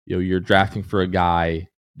you're drafting for a guy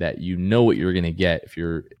that what you're going to get if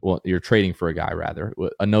you're trading for a guy rather.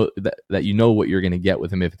 I know that what you're going to get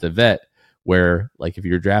with him if it's a vet. Where like if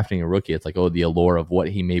you're drafting a rookie, it's like the allure of what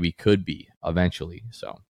he maybe could be eventually.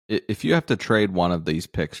 So if you have to trade one of these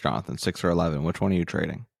picks, Jonathan, 6 or 11, which one are you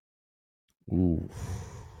trading? Ooh,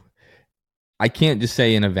 I can't just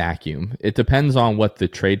say in a vacuum. It depends on what the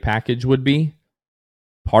trade package would be.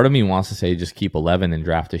 Part of me wants to say just keep 11 and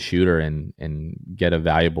draft a shooter and get a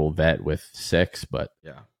valuable vet with 6, but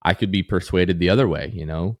yeah, I could be persuaded the other way.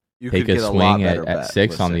 You take a swing at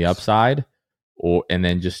 6 on the upside, and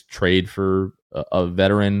then just trade for a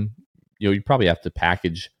veteran. You probably have to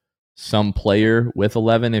package some player with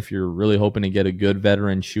 11 if you're really hoping to get a good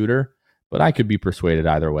veteran shooter. But I could be persuaded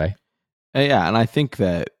either way. Yeah, and I think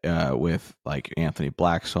that with like Anthony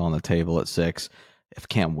Black still on the table at 6, if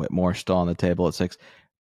Cam Whitmore still on the table at 6,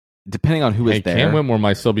 depending on who is there. Cam Whitmore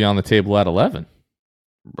might still be on the table at 11.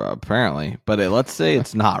 Apparently. But let's say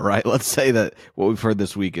it's not, right? Let's say that what we've heard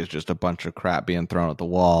this week is just a bunch of crap being thrown at the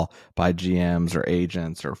wall by GMs or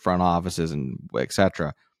agents or front offices and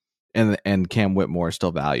etc. And Cam Whitmore is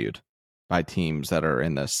still valued by teams that are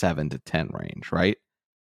in the 7 to 10 range, right?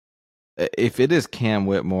 If it is Cam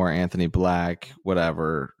Whitmore, Anthony Black,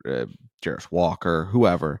 whatever, Jarris Walker,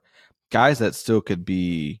 whoever, guys that still could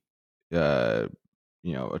be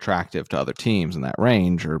attractive to other teams in that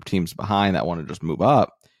range, or teams behind that want to just move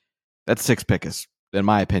up, that 6 pick is, in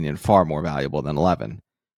my opinion, far more valuable than 11.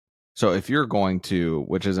 So if you're going to,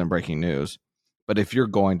 which isn't breaking news, but if you're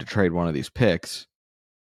going to trade one of these picks,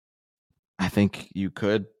 I think you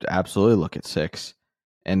could absolutely look at 6,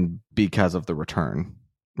 and because of the return.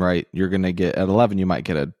 right? You're going to get at 11, you might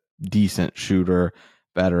get a decent shooter,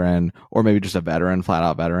 veteran, or maybe just a veteran, flat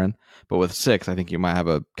out veteran. But with 6, I think you might have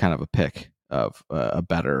a kind of a pick of a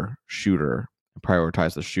better shooter,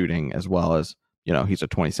 prioritize the shooting as well as, he's a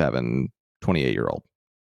 27, 28-year-old.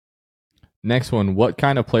 Next one, what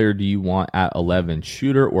kind of player do you want at 11?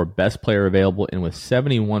 Shooter or best player available? And with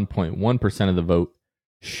 71.1% of the vote,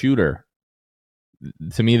 shooter.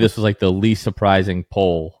 To me, this was like the least surprising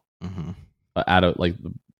poll out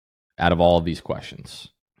of all of these questions.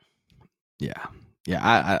 Yeah.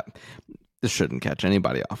 I this shouldn't catch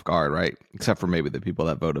anybody off guard, right? Except for maybe the people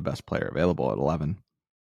that voted best player available at 11.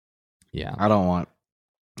 Yeah. I don't want...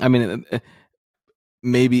 I mean,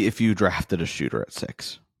 maybe if you drafted a shooter at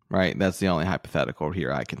 6, right? That's the only hypothetical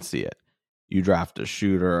here I can see it. You draft a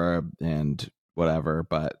shooter and whatever,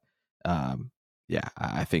 but I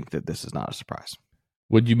think that this is not a surprise.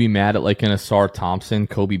 Would you be mad at like an Asar Thompson,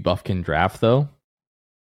 Kobe Buffkin draft, though?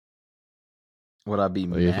 Would I be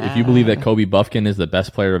mad? If you believe that Kobe Buffkin is the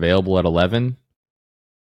best player available at 11,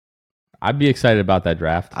 I'd be excited about that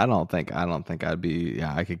draft. I don't think I'd be.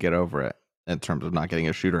 Yeah, I could get over it in terms of not getting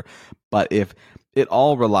a shooter. But if it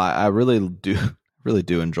all I really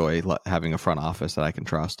do enjoy having a front office that I can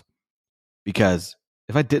trust. Because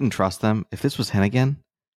if I didn't trust them, if this was Hennigan,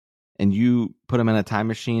 and you put him in a time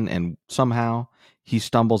machine and somehow he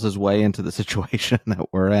stumbles his way into the situation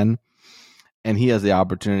that we're in, and he has the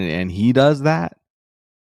opportunity and he does that,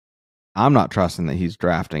 I'm not trusting that he's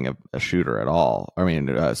drafting a shooter at all. I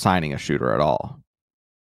mean, signing a shooter at all.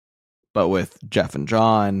 But with Jeff and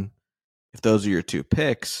John, if those are your 2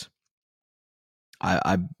 picks,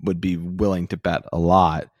 I would be willing to bet a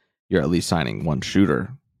lot you're at least signing one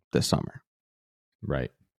shooter this summer.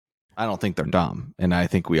 Right. I don't think they're dumb. And I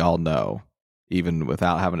think we all know, even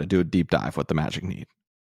without having to do a deep dive, what the Magic need.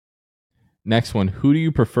 Next one, who do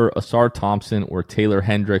you prefer, Asar Thompson or Taylor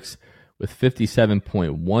Hendricks? With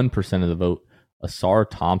 57.1% of the vote, Asar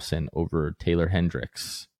Thompson over Taylor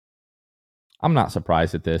Hendricks. I'm not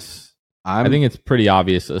surprised at this. I think it's pretty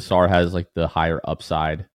obvious Asar has like the higher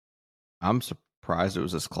upside. I'm surprised it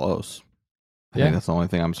was this close. I think that's the only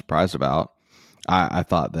thing I'm surprised about. I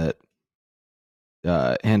thought that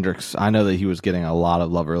Hendricks, I know that he was getting a lot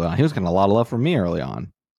of love early on. He was getting a lot of love from me early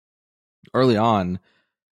on. Early on,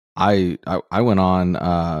 I went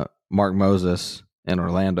on Mark Moses in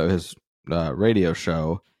Orlando, his radio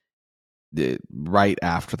show, right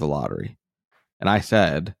after the lottery. And I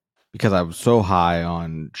said, because I was so high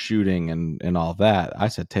on shooting and all that, I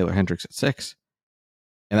said Taylor Hendricks at 6.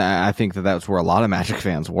 And I think that that's where a lot of Magic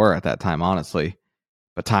fans were at that time, honestly.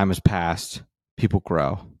 But time has passed. People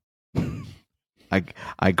grow.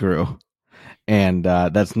 I grew. And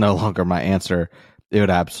that's no longer my answer. It would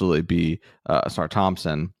absolutely be Asar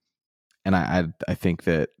Thompson. And I think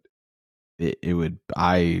that it would...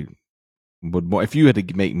 I would more, if you had to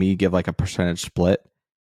make me give like a percentage split,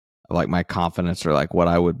 like my confidence or like what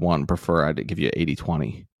I would want and prefer, I'd give you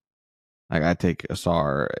 80-20. Like I'd take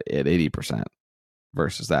Asar at 80%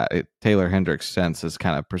 versus that. Taylor Hendricks' sense has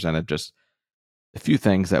kind of presented just a few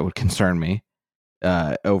things that would concern me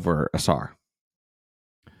over Asar.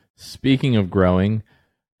 Speaking of growing,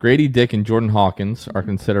 Grady Dick and Jordan Hawkins are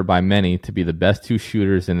considered by many to be the best 2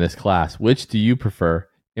 shooters in this class. Which do you prefer?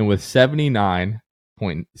 And with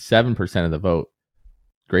 79.7% of the vote,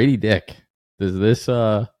 Grady Dick. Does this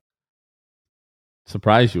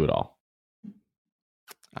surprise you at all?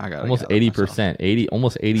 I got almost 80%,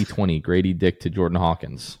 almost 80-20. Grady Dick to Jordan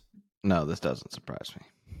Hawkins. No, this doesn't surprise me.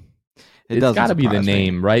 It's got to be the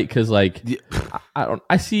name, right? Because like,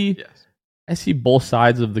 I see both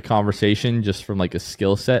sides of the conversation just from like a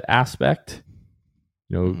skill set aspect.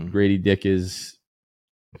 Grady Dick is,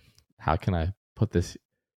 how can I put this?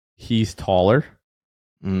 He's taller.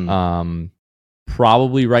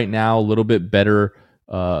 Probably right now a little bit better.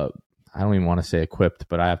 I don't even want to say equipped,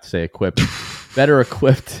 but I have to say equipped. Better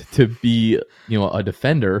equipped to be, a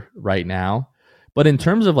defender right now. But in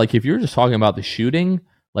terms of like, if you're just talking about the shooting,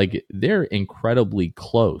 like they're incredibly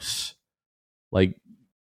close. Like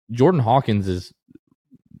Jordan Hawkins is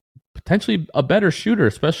potentially a better shooter,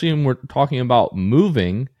 especially when we're talking about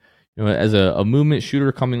moving, as a movement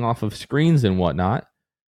shooter coming off of screens and whatnot.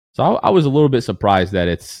 So I was a little bit surprised that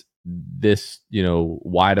it's this,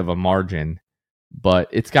 wide of a margin, but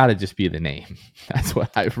it's got to just be the name. That's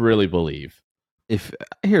what I really believe.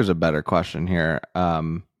 Here's a better question here.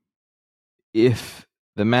 If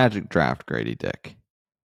the Magic draft Grady Dick,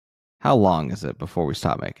 how long is it before we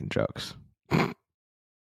stop making jokes?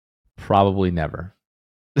 Probably never.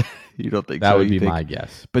 You don't think that so? would be my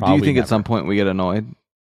guess. But Probably do you think never. At some point we get annoyed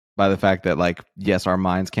by the fact that, like, yes, our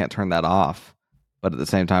minds can't turn that off, But at the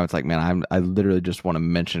same time, it's like, man, I literally just want to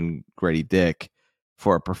mention Grady Dick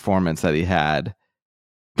for a performance that he had.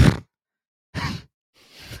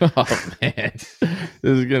 Oh man, this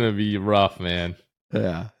is gonna be rough, man.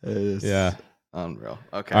 Yeah, it is. Yeah, unreal.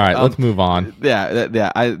 Okay, all right, let's move on.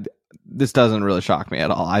 Yeah. This doesn't really shock me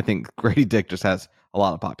at all. I think Grady Dick just has a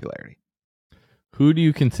lot of popularity. Who do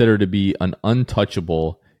you consider to be an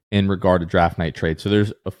untouchable in regard to draft night trade? So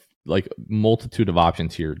there's a multitude of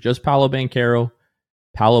options here. Just Paolo Banchero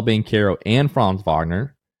and Franz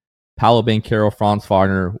Wagner. Paolo Banchero, Franz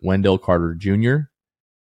Wagner, Wendell Carter Jr.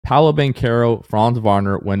 Paolo Banchero, Franz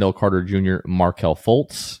Wagner, Wendell Carter Jr., Markelle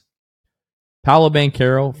Fultz. Paolo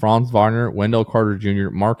Banchero, Franz Wagner, Wendell Carter Jr.,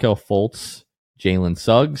 Markelle Fultz, Jalen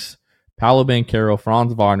Suggs. Paolo Banchero,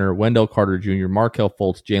 Franz Wagner, Wendell Carter Jr., Markelle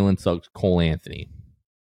Fultz, Jalen Suggs, Cole Anthony.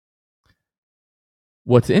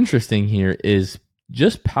 What's interesting here is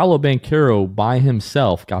just Paolo Banchero by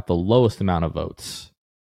himself got the lowest amount of votes.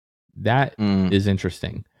 That is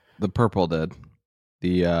interesting. The purple did.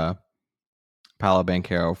 The Paolo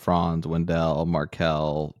Banchero, Franz, Wendell,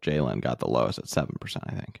 Markelle, Jalen got the lowest at 7%,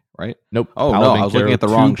 I think. Right? Nope. Oh, Paolo no, I was looking at the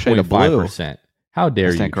wrong shade of blue. 2.5%. How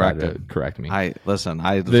dare you try to corrected. correct me?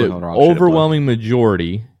 The overwhelming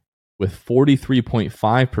majority with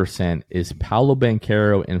 43.5% is Paolo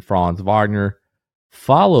Banchero and Franz Wagner,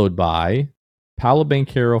 followed by Paolo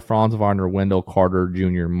Banchero, Franz Wagner, Wendell Carter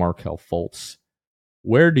Jr., Markelle Fultz.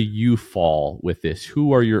 Where do you fall with this?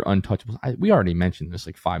 Who are your untouchables? We already mentioned this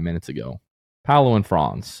like 5 minutes ago. Paolo and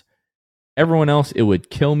Franz. Everyone else, it would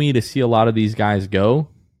kill me to see a lot of these guys go,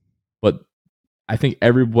 but I think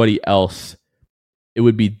everybody else, it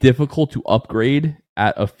would be difficult to upgrade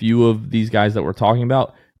at a few of these guys that we're talking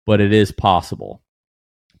about, but it is possible.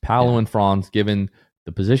 Paolo and Franz, given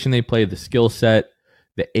the position they play, the skill set,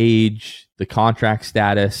 the age, the contract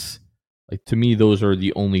status, like to me, those are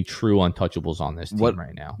the only true untouchables on this team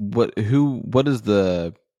right now.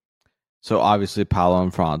 So obviously Paolo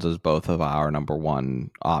and Franz is both of our number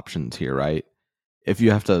one options here, right? If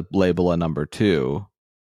you have to label a number two,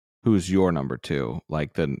 who's your number two?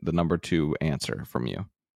 Like the number two answer from you?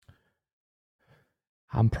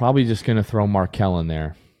 I'm probably just going to throw Markelle in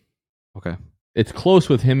there. Okay. It's close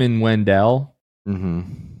with him and Wendell,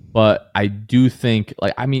 but I do think,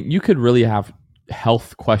 you could really have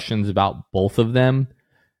health questions about both of them,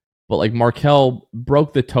 but like Markelle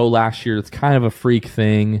broke the toe last year. It's kind of a freak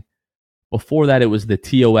thing. Before that, it was the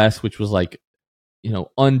TOS, which was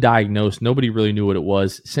undiagnosed. Nobody really knew what it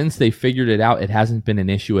was. Since they figured it out, it hasn't been an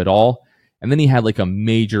issue at all. And then he had like a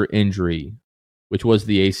major injury, which was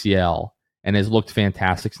the ACL, and has looked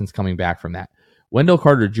fantastic since coming back from that. Wendell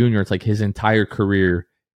Carter Jr., it's like his entire career,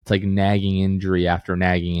 it's like nagging injury after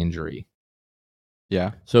nagging injury.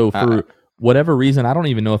 Yeah. So for whatever reason, I don't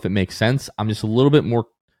even know if it makes sense. I'm just a little bit more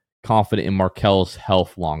confident in Markelle's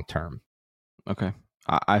health long term. Okay.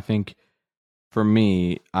 I think for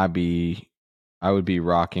me, I would be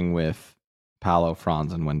rocking with Paolo,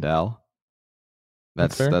 Franz, and Wendell.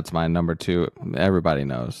 That's my number two. Everybody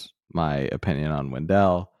knows my opinion on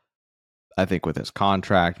Wendell. I think with his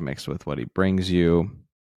contract mixed with what he brings you,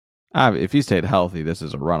 if he stayed healthy, this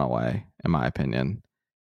is a runaway, in my opinion.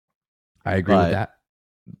 I agree with that.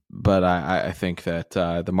 But I think that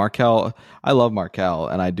the Markelle, I love Markelle,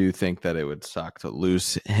 and I do think that it would suck to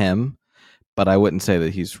lose him. But I wouldn't say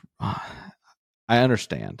that he's. I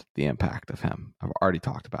understand the impact of him. I've already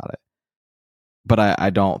talked about it. But I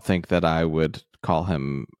don't think that I would call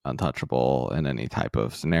him untouchable in any type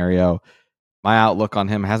of scenario. My outlook on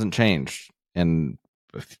him hasn't changed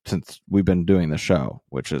since we've been doing the show,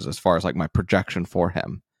 which is as far as like my projection for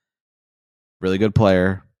him. Really good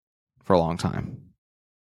player for a long time.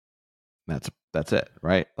 That's it,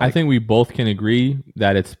 right? I think we both can agree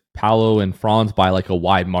that it's Paolo and Franz by like a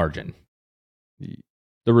wide margin.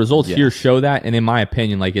 The results here show that, and in my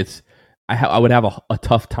opinion, like I would have a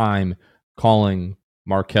tough time calling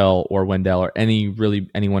Markelle or Wendell or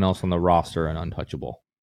anyone else on the roster an untouchable.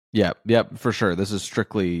 Yeah, for sure. This is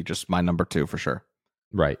strictly just my number two for sure.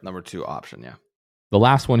 Right. Number two option, yeah. The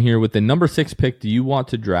last one here with the number 6 pick, do you want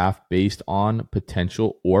to draft based on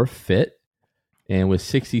potential or fit? And with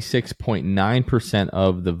 66.9%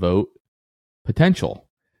 of the vote, potential.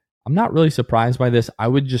 I'm not really surprised by this. I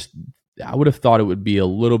would have thought it would be a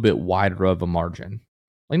little bit wider of a margin.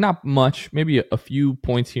 Like not much, maybe a few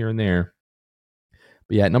points here and there.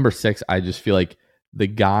 But yeah, at number 6, I just feel like the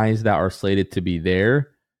guys that are slated to be there,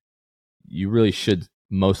 you really should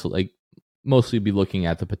mostly be looking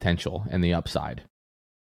at the potential and the upside.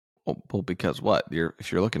 Well, because what?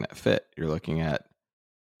 If you're looking at fit, you're looking at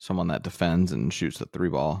someone that defends and shoots the 3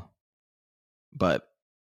 ball. But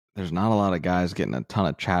there's not a lot of guys getting a ton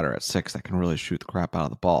of chatter at 6 that can really shoot the crap out of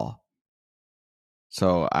the ball.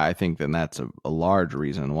 So I think then that's a large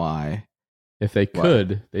reason why. If they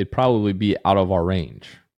could, they'd probably be out of our range.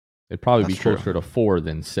 They'd probably be closer to 4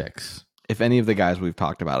 than 6. If any of the guys we've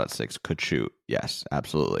talked about at 6 could shoot, yes,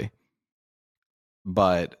 absolutely.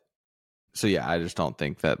 But, so yeah, I just don't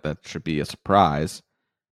think that should be a surprise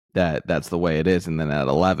that that's the way it is. And then at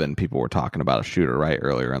 11, people were talking about a shooter right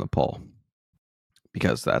earlier in the poll.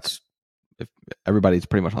 Because if everybody's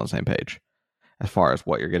pretty much on the same page as far as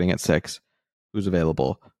what you're getting at 6, who's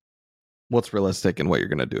available, what's realistic, and what you're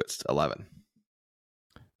going to do at 11.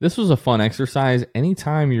 This was a fun exercise.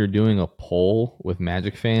 Anytime you're doing a poll with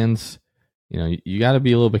Magic fans, you got to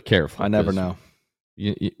be a little bit careful. I never know.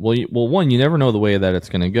 One, you never know the way that it's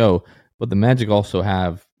going to go. But the Magic also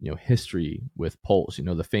have history with polls.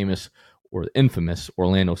 The famous or infamous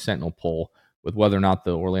Orlando Sentinel poll with whether or not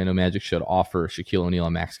the Orlando Magic should offer Shaquille O'Neal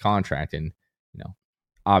a max contract, and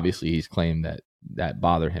obviously he's claimed that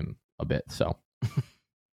bothered him a bit. So,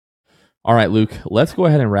 all right, Luke, let's go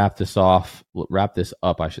ahead and wrap this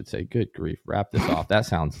up. I should say. Good grief, wrap this off. That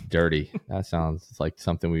sounds dirty. That sounds like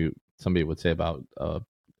something somebody would say about a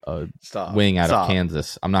wing out of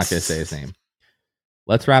Kansas. I'm not going to say his name.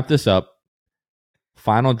 Let's wrap this up.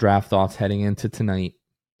 Final draft thoughts heading into tonight.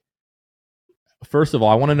 First of all,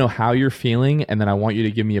 I want to know how you're feeling, and then I want you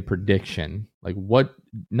to give me a prediction. Like, what,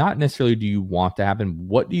 not necessarily do you want to happen,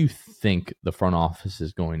 what do you think the front office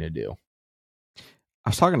is going to do? I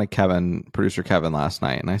was talking to producer Kevin last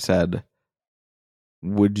night, and I said,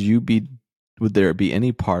 would there be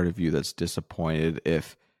any part of you that's disappointed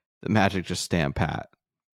if the Magic just stand pat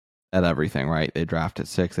at everything, right? They drafted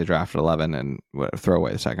 6, they drafted 11, and throw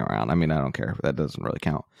away the second round. I mean, I don't care. That doesn't really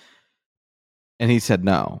count. And he said,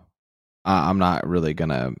 no, I'm not really going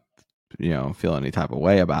to, feel any type of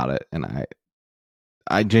way about it. And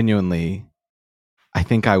I genuinely, I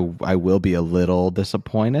think I will be a little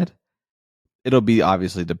disappointed. It'll be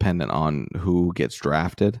obviously dependent on who gets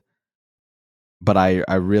drafted. But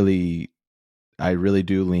I really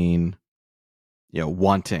do lean,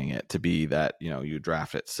 wanting it to be that, you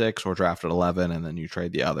draft at 6 or draft at 11 and then you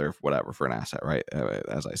trade the other, whatever, for an asset, right?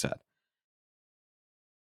 As I said.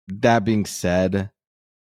 That being said,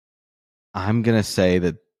 I'm going to say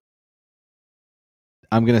that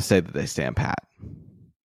they stand pat.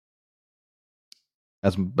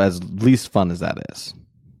 As least fun as that is,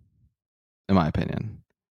 in my opinion.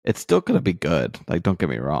 It's still going to be good. Like, don't get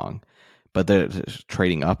me wrong. But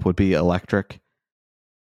trading up would be electric.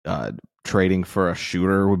 Trading for a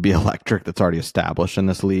shooter would be electric that's already established in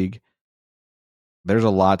this league. There's a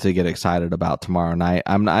lot to get excited about tomorrow night.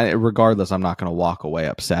 Regardless, I'm not going to walk away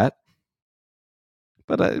upset.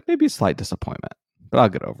 But maybe a slight disappointment. But I'll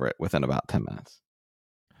get over it within about 10 minutes.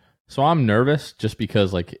 So I'm nervous just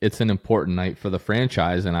because it's an important night for the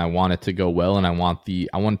franchise, and I want it to go well, and I want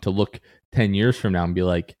it to look 10 years from now and be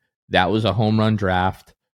like, that was a home run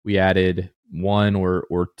draft. We added 1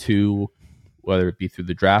 or 2, whether it be through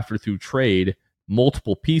the draft or through trade,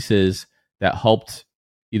 multiple pieces that helped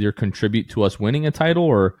either contribute to us winning a title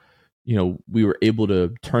or, we were able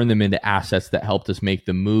to turn them into assets that helped us make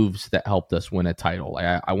the moves that helped us win a title.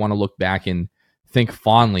 I want to look back and think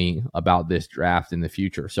fondly about this draft in the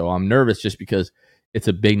future. So I'm nervous just because it's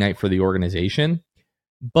a big night for the organization,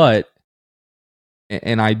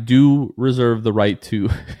 and I do reserve the right to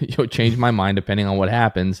change my mind depending on what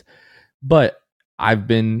happens. But I've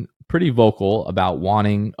been pretty vocal about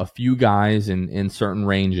wanting a few guys in certain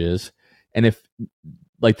ranges. And if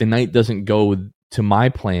the night doesn't go to my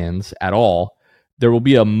plans at all, there will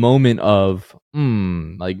be a moment of,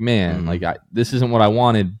 this isn't what I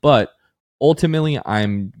wanted. But ultimately,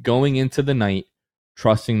 I'm going into the night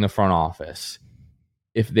trusting the front office.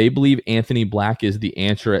 If they believe Anthony Black is the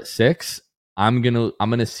answer at 6, I'm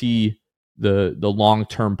gonna see the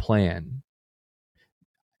long-term plan.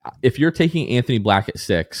 If you're taking Anthony Black at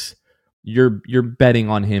 6, you're betting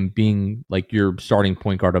on him being your starting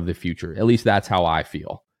point guard of the future. At least that's how I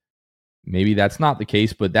feel. Maybe that's not the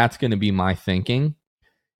case, but that's going to be my thinking.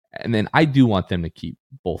 And then I do want them to keep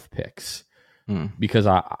both picks because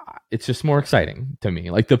it's just more exciting to me.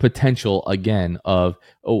 The potential again of,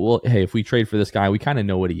 hey, if we trade for this guy, we kind of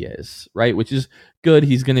know what he is, right? Which is good.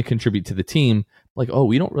 He's going to contribute to the team.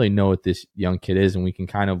 We don't really know what this young kid is, and we can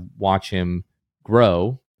kind of watch him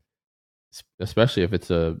grow. Especially if it's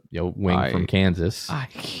a wing from Kansas. I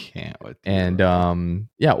can't.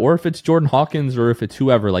 Or if it's Jordan Hawkins or if it's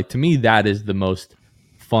whoever. To me, that is the most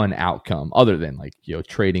fun outcome, other than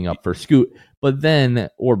trading up for Scoot,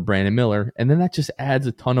 or Brandon Miller, and then that just adds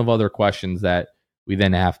a ton of other questions that we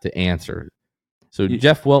then have to answer. So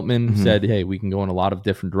Jeff Weltman said, hey, we can go in a lot of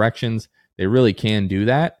different directions. They really can do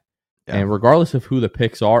that. Yeah. And regardless of who the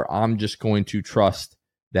picks are, I'm just going to trust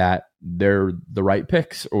that they're the right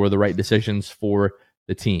picks or the right decisions for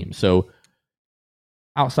the team. So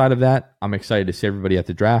outside of that, I'm excited to see everybody at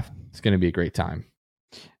the draft. It's going to be a great time.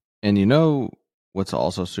 And you know what's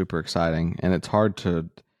also super exciting, and it's hard to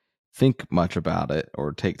think much about it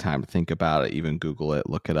or take time to think about it, even Google it,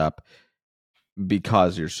 look it up,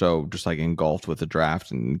 because you're so just like engulfed with the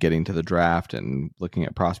draft and getting to the draft and looking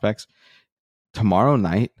at prospects. Tomorrow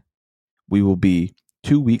night, we will be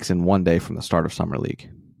 2 weeks and 1 day from the start of Summer League.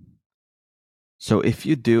 So if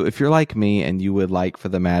you're like me and you would like for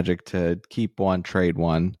the Magic to keep one, trade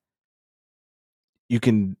one, you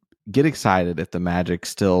can get excited if the Magic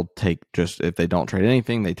still if they don't trade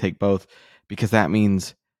anything, they take both, because that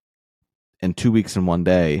means in 2 weeks and 1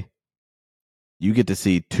 day, you get to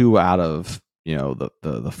see 2 out of,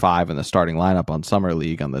 the 5 in the starting lineup on Summer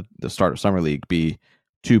League, on the start of Summer League, be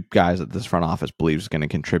 2 guys that this front office believes is going to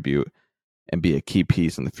contribute and be a key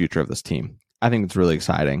piece in the future of this team. I think it's really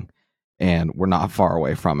exciting, and we're not far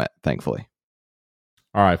away from it, thankfully.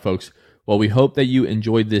 All right, folks. Well, we hope that you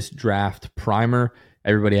enjoyed this draft primer.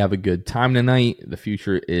 Everybody have a good time tonight. The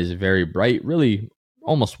future is very bright, really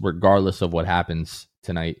almost regardless of what happens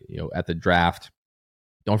tonight, at the draft.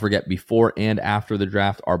 Don't forget, before and after the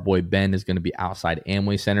draft, our boy Ben is going to be outside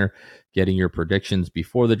Amway Center getting your predictions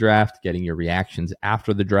before the draft, getting your reactions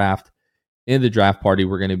after the draft. In the draft party,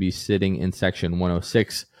 we're going to be sitting in section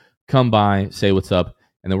 106. Come by, say what's up,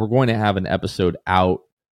 and then we're going to have an episode out,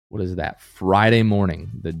 Friday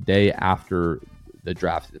morning, the day after the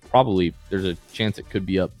draft. Probably, there's a chance it could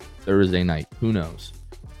be up Thursday night. Who knows?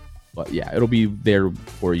 But yeah, it'll be there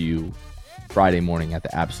for you Friday morning at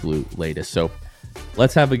the absolute latest. So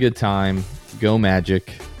let's have a good time. Go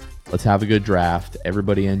Magic. Let's have a good draft.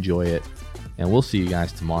 Everybody enjoy it. And we'll see you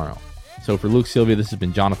guys tomorrow. So for Luke Sylvia, this has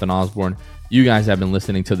been Jonathan Osborne. You guys have been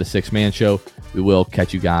listening to The Sixth Man Show. We will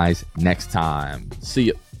catch you guys next time. See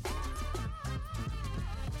you.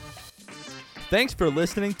 Thanks for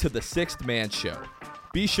listening to The Sixth Man Show.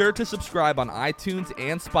 Be sure to subscribe on iTunes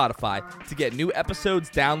and Spotify to get new episodes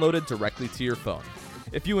downloaded directly to your phone.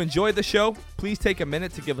 If you enjoyed the show, please take a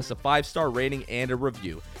minute to give us a 5-star rating and a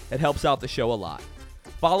review. It helps out the show a lot.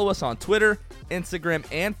 Follow us on Twitter, Instagram,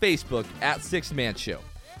 and Facebook at Sixth Man Show.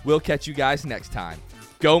 We'll catch you guys next time.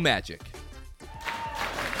 Go Magic!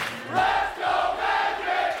 Let's go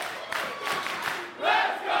Magic!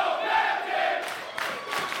 Let's go Magic!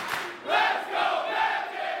 Let's go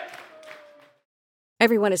Magic!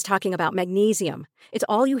 Everyone is talking about magnesium. It's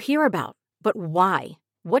all you hear about. But why?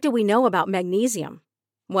 What do we know about magnesium?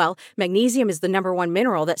 Well, magnesium is the #1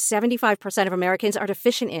 mineral that 75% of Americans are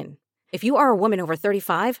deficient in. If you are a woman over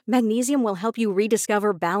 35, magnesium will help you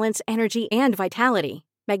rediscover balance, energy, and vitality.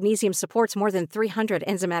 Magnesium supports more than 300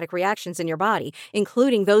 enzymatic reactions in your body,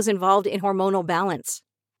 including those involved in hormonal balance.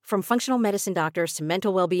 From functional medicine doctors to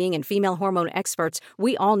mental well-being and female hormone experts,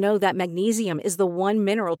 we all know that magnesium is the one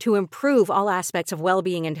mineral to improve all aspects of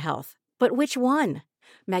well-being and health. But which one?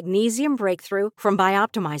 Magnesium Breakthrough from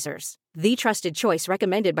Bioptimizers, the trusted choice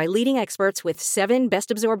recommended by leading experts with 7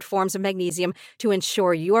 best-absorbed forms of magnesium to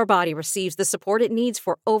ensure your body receives the support it needs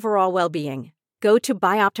for overall well-being. Go to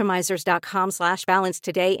bioptimizers.com/balance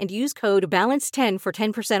today and use code BALANCE10 for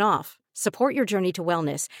 10% off. Support your journey to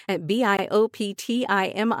wellness at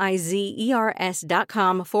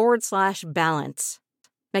bioptimizers.com/balance.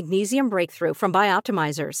 Magnesium Breakthrough from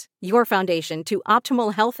Bioptimizers, your foundation to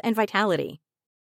optimal health and vitality.